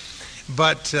wife.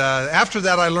 But after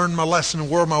that I learned my lesson and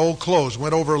wore my old clothes.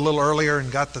 Went over a little earlier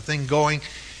and got the thing going.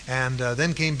 And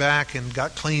then came back and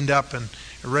got cleaned up and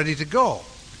ready to go.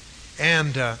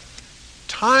 And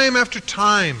time after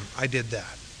time I did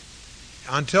that.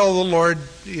 Until the Lord,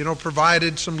 you know,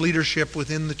 provided some leadership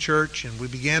within the church, and we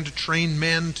began to train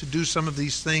men to do some of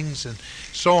these things and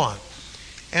so on.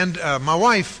 And my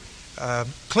wife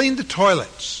cleaned the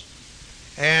toilets.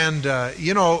 And,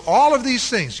 you know, all of these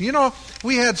things. You know,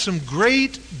 we had some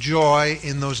great joy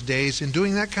in those days in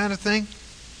doing that kind of thing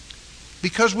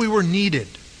because we were needed.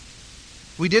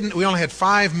 We only had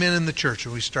 5 men in the church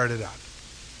when we started out.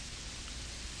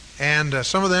 And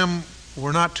some of them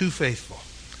were not too faithful.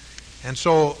 And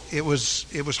so it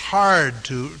was hard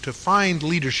to find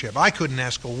leadership. I couldn't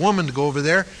ask a woman to go over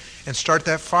there and start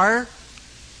that fire.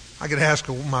 I could ask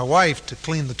my wife to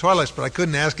clean the toilets, but I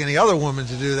couldn't ask any other woman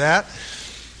to do that,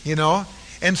 you know.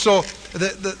 And so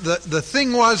the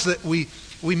thing was that we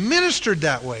ministered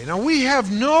that way. Now, we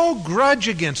have no grudge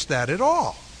against that at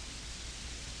all.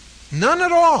 None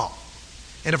at all.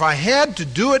 And if I had to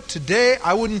do it today,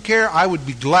 I wouldn't care. I would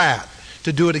be glad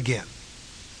to do it again.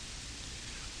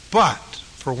 But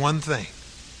for one thing,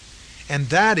 and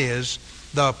that is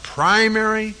the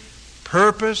primary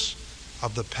purpose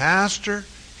of the pastor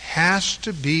has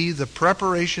to be the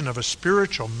preparation of a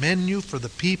spiritual menu for the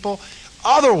people.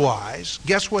 Otherwise,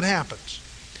 guess what happens?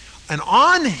 An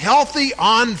unhealthy,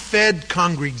 unfed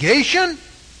congregation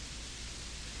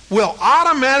will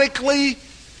automatically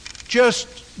just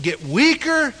get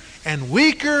weaker and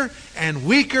weaker and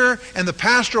weaker, and the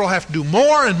pastor will have to do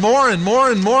more and more and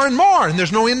more and more and more, and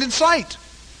there's no end in sight.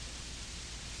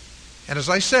 And as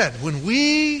I said, when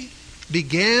we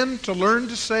began to learn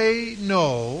to say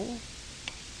no,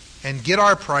 and get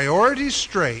our priorities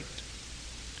straight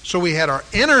so we had our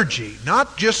energy,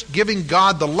 not just giving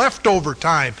God the leftover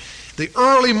time, the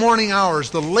early morning hours,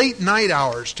 the late night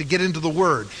hours to get into the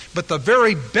Word, but the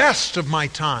very best of my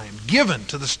time given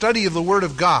to the study of the Word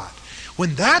of God.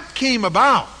 When that came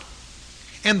about,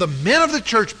 and the men of the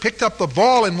church picked up the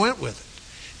ball and went with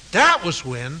it, that was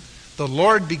when the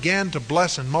Lord began to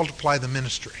bless and multiply the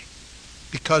ministry,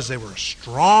 because they were a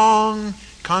strong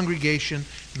congregation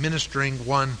ministering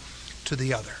one to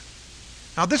the other.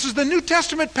 Now, this is the New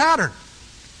Testament pattern.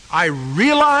 I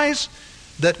realize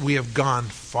that we have gone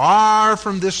far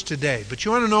from this today. But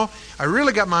you want to know, I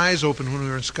really got my eyes open when we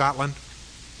were in Scotland.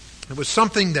 It was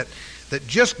something that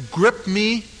just gripped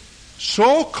me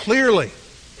so clearly,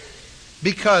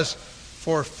 because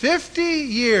for 50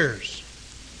 years,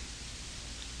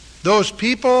 those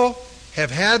people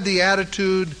have had the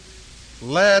attitude,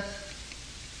 let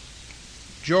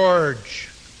George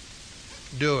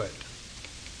do it.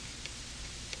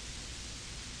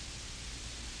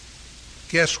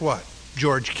 Guess what?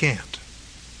 George can't.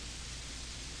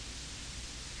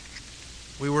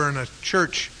 We were in a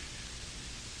church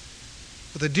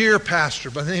with a dear pastor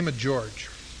by the name of George.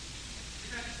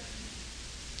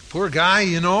 Poor guy,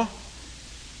 you know.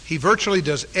 He virtually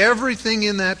does everything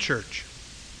in that church.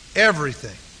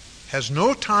 Everything. Has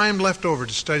no time left over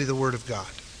to study the Word of God.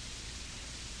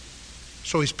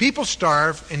 So his people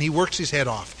starve and he works his head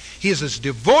off. He is as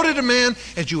devoted a man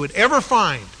as you would ever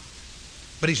find.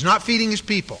 But he's not feeding his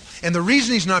people. And the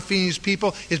reason he's not feeding his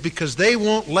people is because they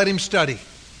won't let him study.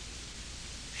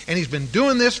 And he's been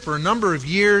doing this for a number of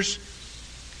years,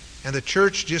 and the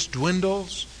church just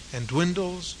dwindles and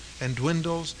dwindles and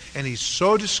dwindles, and he's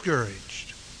so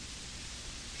discouraged.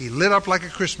 He lit up like a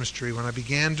Christmas tree when I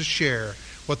began to share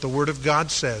what the Word of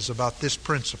God says about this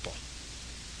principle.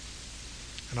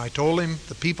 And I told him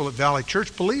the people at Valley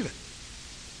Church believe it.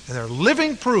 And they're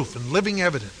living proof and living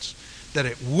evidence that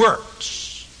it works.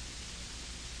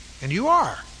 And you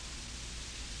are.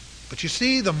 But you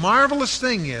see, the marvelous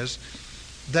thing is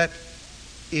that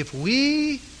if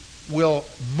we will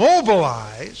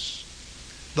mobilize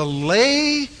the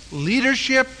lay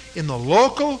leadership in the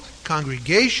local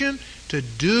congregation to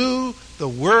do the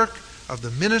work of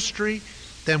the ministry,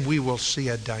 then we will see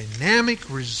a dynamic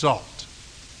result.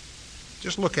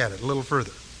 Just look at it a little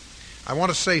further. I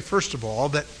want to say, first of all,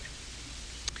 that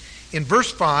in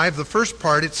verse 5, the first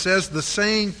part, it says, the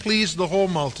saying pleased the whole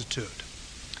multitude.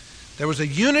 There was a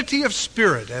unity of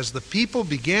spirit as the people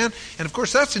began, and of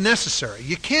course that's necessary.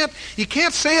 You can't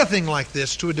say a thing like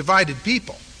this to a divided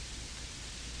people.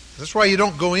 That's why you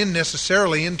don't go in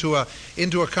necessarily into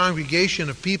a congregation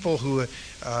of people who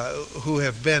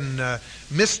have been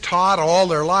mistaught all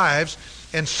their lives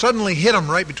and suddenly hit them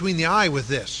right between the eye with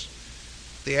this.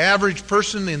 The average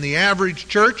person in the average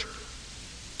church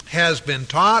has been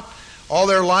taught all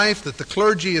their life that the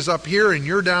clergy is up here and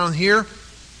you're down here,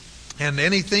 and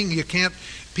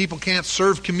people can't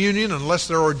serve communion unless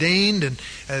they're ordained, and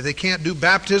they can't do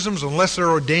baptisms unless they're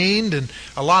ordained, and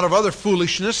a lot of other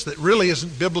foolishness that really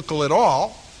isn't biblical at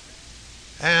all.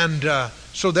 And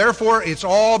so therefore it's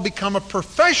all become a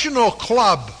professional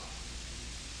club,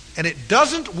 and it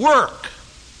doesn't work,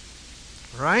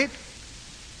 right?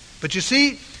 But you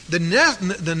see, the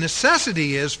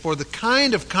necessity is for the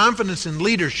kind of confidence in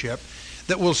leadership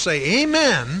that will say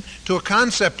amen to a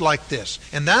concept like this.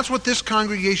 And that's what this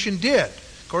congregation did.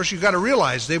 Of course, you've got to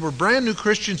realize they were brand new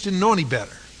Christians, didn't know any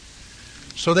better.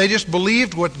 So they just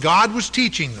believed what God was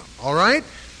teaching them, all right?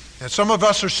 And some of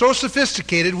us are so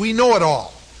sophisticated, we know it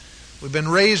all. We've been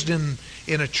raised in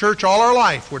a church all our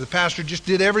life where the pastor just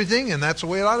did everything, and that's the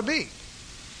way it ought to be.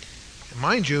 And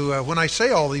mind you, when I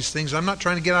say all these things, I'm not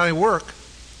trying to get out of work.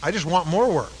 I just want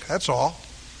more work, that's all.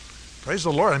 Praise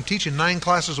the Lord. I'm teaching 9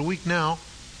 classes a week now.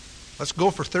 Let's go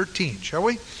for 13, shall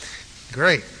we?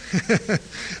 Great.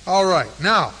 All right.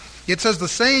 Now, it says the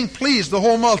saying pleased the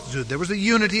whole multitude. There was a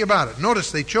unity about it.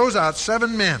 Notice they chose out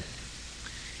 7 men.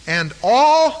 And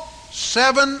all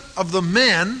 7 of the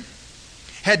men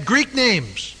had Greek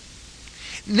names.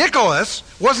 Nicholas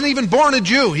wasn't even born a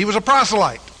Jew. He was a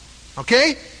proselyte.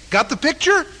 Okay? Got the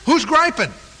picture? Who's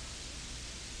griping?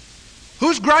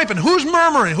 Who's griping? Who's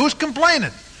murmuring? Who's complaining?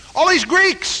 All these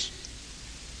Greeks.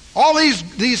 All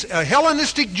these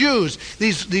Hellenistic Jews,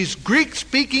 these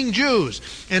Greek-speaking Jews.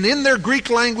 And in their Greek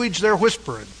language, they're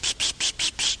whispering. Psst, psst,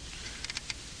 psst, psst.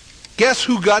 Guess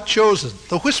who got chosen?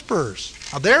 The whisperers.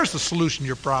 Now there's the solution to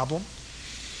your problem.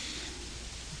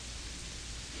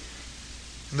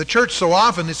 In the church so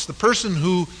often, it's the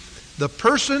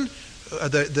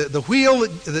wheel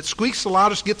that squeaks the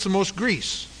loudest gets the most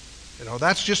grease. You know,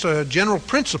 that's just a general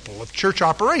principle of church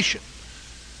operation.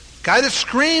 Guy that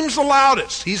screams the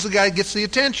loudest, he's the guy that gets the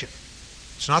attention.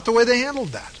 It's not the way they handled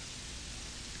that.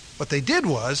 What they did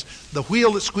was, the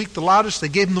wheel that squeaked the loudest, they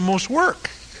gave him the most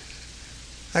work.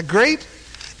 Isn't that great?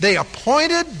 They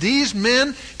appointed these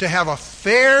men to have a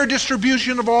fair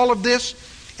distribution of all of this,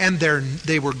 and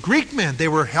they were Greek men. They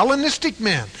were Hellenistic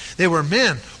men. They were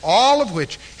men, all of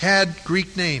which had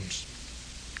Greek names.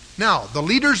 Now, the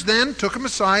leaders then took them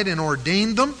aside and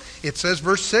ordained them. It says,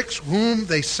 verse 6, whom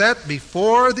they set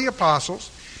before the apostles,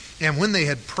 and when they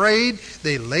had prayed,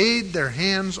 they laid their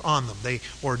hands on them. They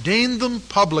ordained them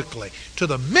publicly to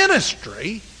the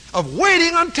ministry of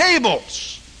waiting on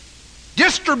tables,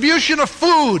 distribution of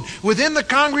food within the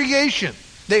congregation.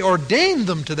 They ordained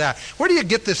them to that. Where do you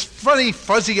get this funny,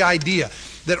 fuzzy idea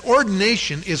that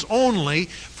ordination is only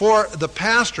for the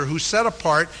pastor who's set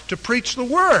apart to preach the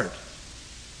word?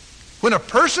 When a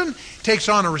person takes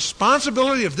on a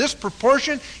responsibility of this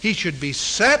proportion, he should be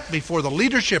set before the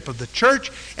leadership of the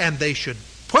church, and they should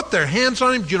put their hands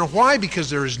on him. Do you know why? Because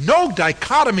there is no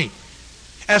dichotomy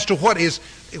as to what is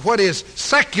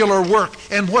secular work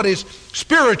and what is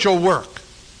spiritual work.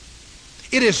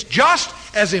 It is just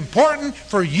as important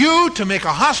for you to make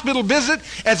a hospital visit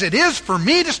as it is for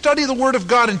me to study the Word of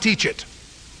God and teach it.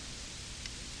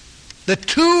 The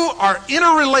two are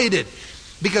interrelated,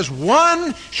 because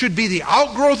one should be the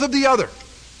outgrowth of the other.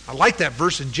 I like that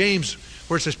verse in James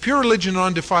where it says, pure religion and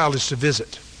undefiled is to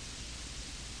visit.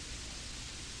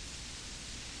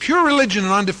 Pure religion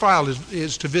and undefiled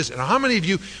is to visit. Now, how many of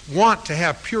you want to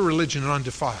have pure religion and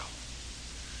undefiled?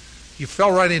 You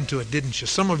fell right into it, didn't you?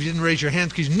 Some of you didn't raise your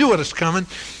hands because you knew it was coming.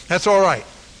 That's all right.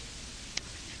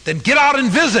 Then get out and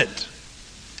visit.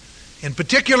 In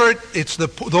particular, it's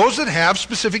those that have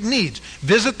specific needs.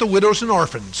 Visit the widows and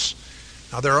orphans.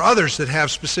 Now, there are others that have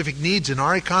specific needs in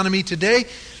our economy today,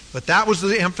 but that was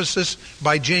the emphasis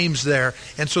by James there.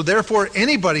 And so, therefore,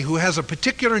 anybody who has a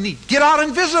particular need, get out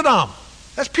and visit them.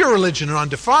 That's pure religion and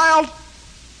undefiled.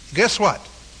 Guess what?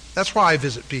 That's why I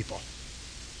visit people.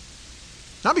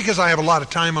 Not because I have a lot of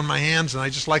time on my hands and I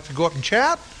just like to go up and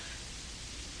chat.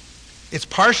 It's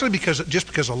partially just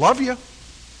because I love you.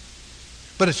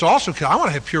 But it's also because I want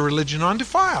to have pure religion and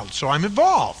undefiled, so I'm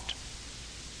involved.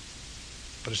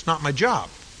 But it's not my job.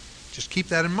 Just keep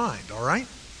that in mind, all right?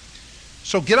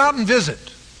 So get out and visit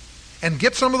and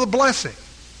get some of the blessing.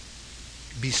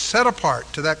 Be set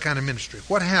apart to that kind of ministry.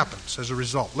 What happens as a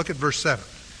result? Look at verse 7.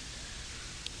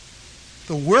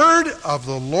 The word of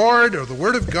the Lord, or the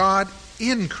word of God,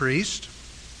 increased,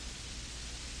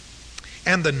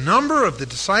 and the number of the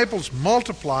disciples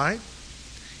multiplied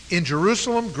in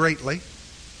Jerusalem greatly,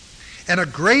 and a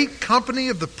great company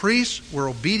of the priests were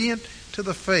obedient to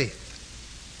the faith.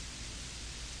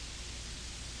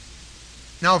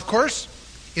 Now, of course,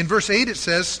 in verse 8 it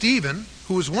says, Stephen,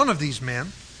 who was one of these men,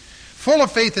 full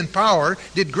of faith and power,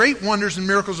 did great wonders and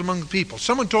miracles among the people.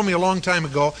 Someone told me a long time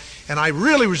ago, and I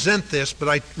really resent this, but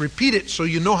I repeat it so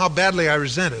you know how badly I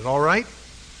resent it, all right?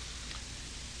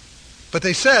 But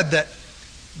they said that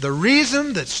the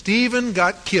reason that Stephen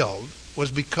got killed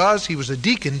was because he was a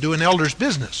deacon doing elder's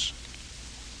business.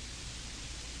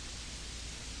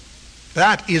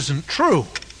 That isn't true.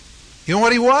 You know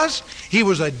what he was? He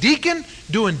was a deacon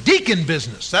doing deacon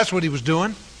business. That's what he was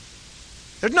doing.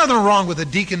 There's nothing wrong with a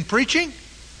deacon preaching.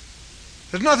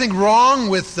 There's nothing wrong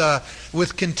with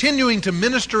continuing to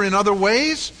minister in other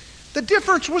ways. The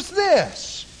difference was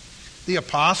this. The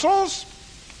apostles,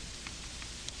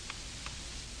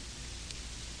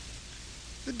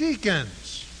 the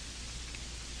deacons,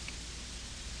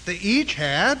 they each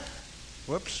had,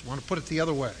 want to put it the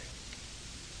other way.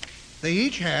 They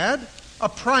each had a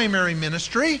primary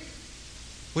ministry,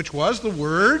 which was the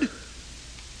Word,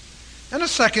 and a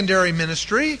secondary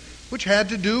ministry, which had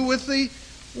to do with the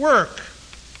work.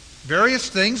 Various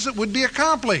things that would be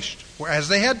accomplished as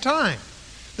they had time.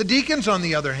 The deacons, on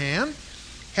the other hand,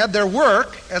 had their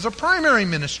work as a primary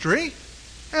ministry,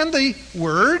 and the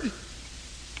Word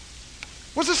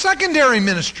was a secondary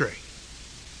ministry.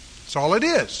 That's all it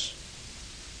is.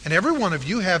 And every one of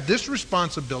you have this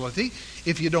responsibility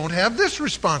if you don't have this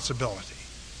responsibility.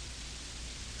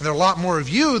 And there are a lot more of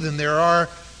you than there are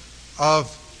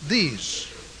of these.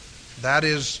 That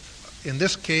is, in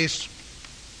this case,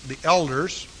 the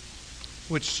elders,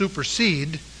 which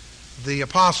supersede the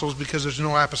apostles because there's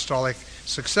no apostolic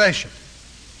succession.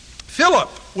 Philip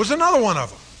was another one of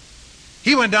them.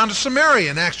 He went down to Samaria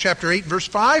in Acts chapter 8, verse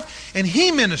 5, and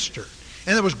he ministered.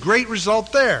 And there was great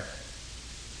result there.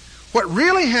 What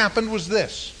really happened was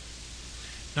this.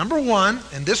 Number one,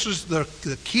 and this was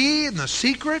the key and the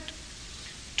secret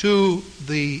to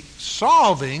the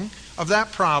solving of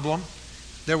that problem,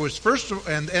 there was first,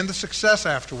 and the success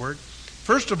afterward,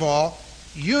 First of all,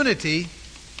 unity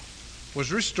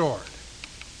was restored.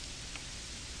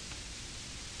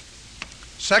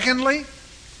 Secondly,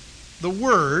 the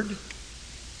Word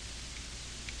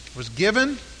was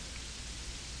given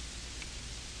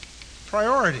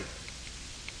priority.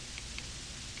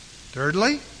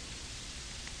 Thirdly,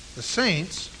 the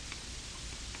saints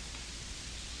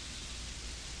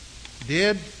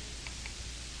did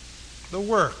the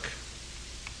work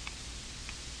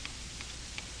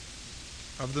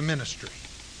of the ministry.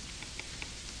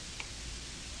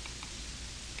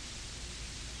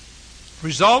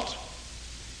 Result,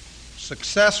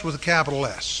 success with a capital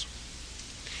S.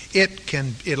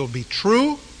 It'll be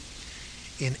true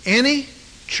in any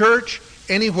church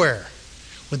anywhere.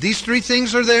 When these three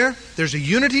things are there, there's a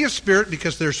unity of spirit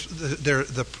because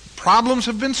the problems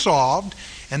have been solved,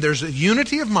 and there's a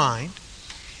unity of mind.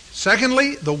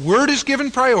 Secondly, the Word is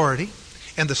given priority,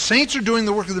 and the saints are doing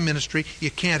the work of the ministry.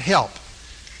 You can't help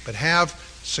but have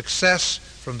success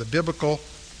from the biblical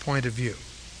point of view.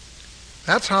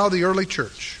 That's how the early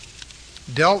church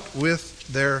dealt with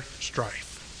their strife.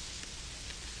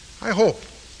 I hope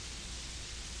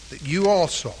that you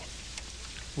also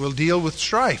will deal with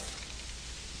strife.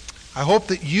 I hope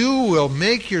that you will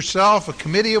make yourself a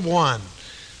committee of one,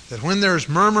 that when there's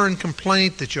murmur and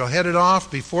complaint, that you'll head it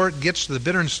off before it gets to the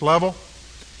bitterness level.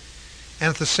 And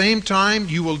at the same time,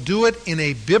 you will do it in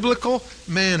a biblical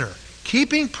manner,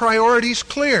 keeping priorities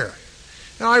clear.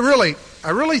 Now, I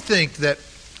really think that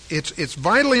it's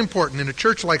vitally important in a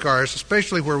church like ours,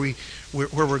 especially where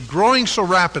we're growing so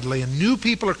rapidly and new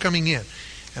people are coming in.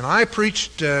 And I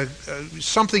preached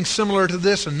something similar to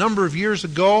this a number of years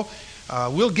ago.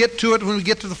 We'll get to it when we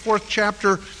get to the 4th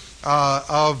chapter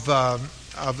of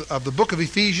the book of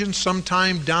Ephesians,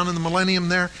 sometime down in the millennium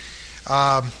there.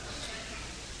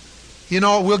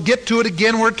 We'll get to it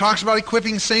again where it talks about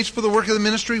equipping saints for the work of the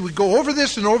ministry. We go over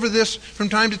this and over this from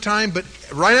time to time, but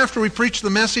right after we preach the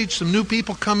message, some new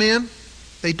people come in.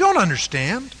 They don't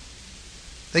understand.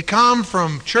 They come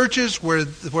from churches where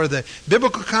the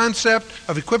biblical concept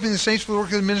of equipping the saints for the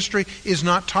work of the ministry is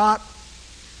not taught.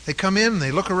 They come in and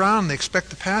they look around and they expect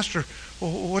the pastor,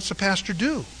 well, what's the pastor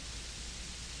do?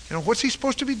 What's he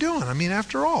supposed to be doing? I mean,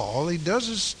 after all he does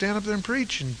is stand up there and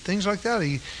preach and things like that.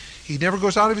 He never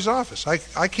goes out of his office.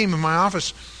 I came in my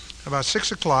office about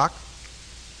 6 o'clock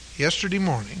yesterday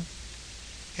morning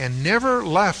and never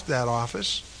left that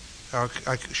office.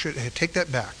 I should take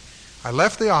that back. I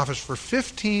left the office for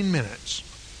 15 minutes,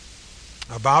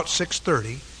 about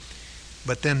 6:30,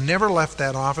 but then never left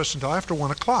that office until after 1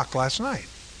 o'clock last night.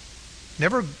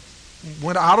 Never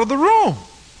went out of the room.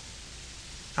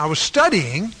 I was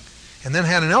studying and then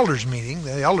had an elders meeting.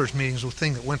 The elders meeting is the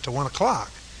thing that went to 1 o'clock.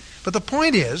 But the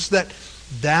point is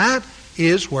that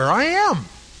is where I am.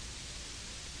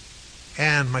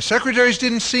 And my secretaries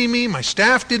didn't see me, my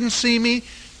staff didn't see me,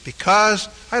 because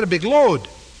I had a big load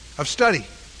of study.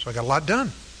 So I got a lot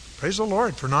done. Praise the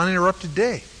Lord for an uninterrupted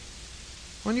day.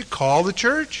 When you call the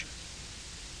church,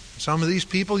 some of these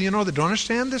people, that don't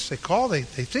understand this, they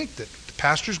think that the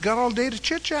pastor's got all day to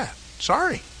chit-chat.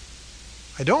 Sorry.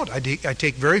 I don't. I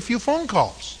take very few phone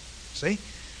calls. See?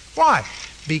 Why?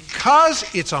 Because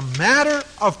it's a matter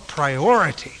of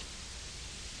priority.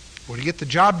 When you get the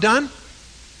job done,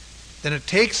 then it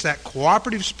takes that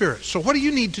cooperative spirit. So what do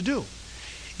you need to do?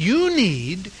 You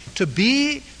need to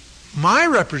be my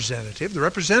representative, the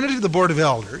representative of the Board of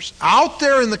Elders, out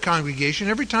there in the congregation.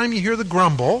 Every time you hear the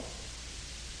grumble,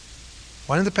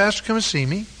 why didn't the pastor come and see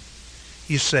me?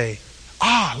 You say,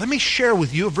 let me share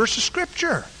with you a verse of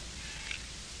Scripture.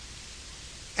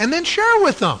 And then share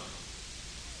with them.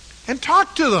 And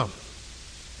talk to them.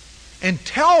 And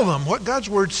tell them what God's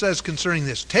Word says concerning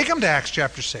this. Take them to Acts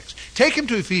chapter 6. Take them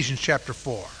to Ephesians chapter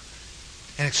 4.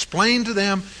 And explain to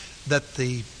them that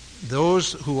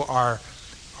those who are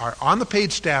on the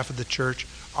paid staff of the church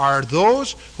are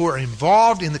those who are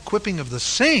involved in the equipping of the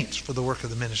saints for the work of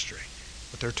the ministry.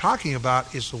 What they're talking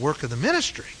about is the work of the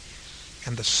ministry.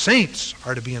 And the saints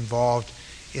are to be involved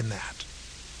in that.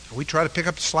 We try to pick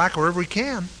up the slack wherever we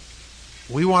can.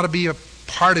 We want to be a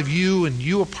part of you and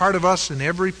you a part of us in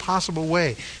every possible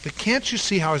way. But can't you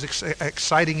see how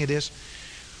exciting it is?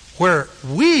 Where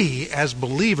we as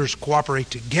believers cooperate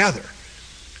together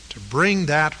to bring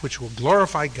that which will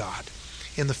glorify God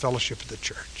in the fellowship of the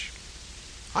church.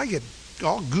 I get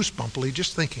all goosebumpily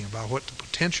just thinking about what the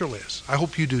potential is. I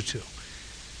hope you do too.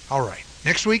 All right.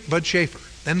 Next week, Bud Schaefer.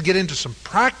 Then get into some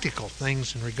practical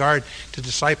things in regard to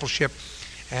discipleship.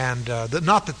 And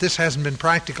not that this hasn't been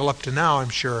practical up to now, I'm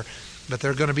sure, but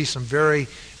there are going to be some very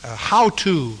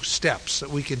how-to steps that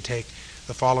we can take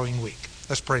the following week.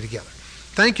 Let's pray together.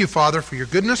 Thank you, Father, for your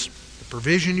goodness, the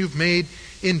provision you've made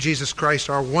in Jesus Christ,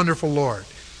 our wonderful Lord.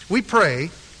 We pray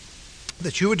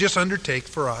that you would just undertake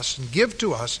for us and give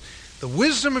to us the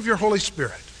wisdom of your Holy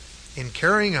Spirit in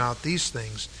carrying out these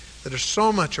things that are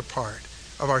so much a part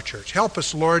of our church. Help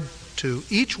us, Lord, to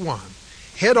each one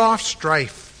head off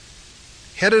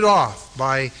strife, head it off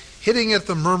by hitting at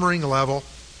the murmuring level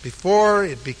before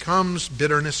it becomes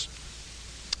bitterness,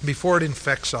 before it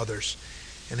infects others.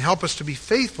 And help us to be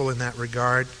faithful in that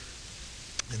regard.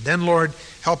 And then, Lord,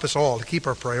 help us all to keep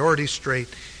our priorities straight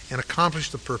and accomplish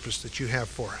the purpose that you have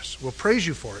for us. We'll praise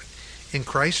you for it in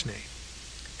Christ's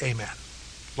name. Amen.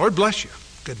 Lord bless you.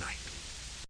 Good night.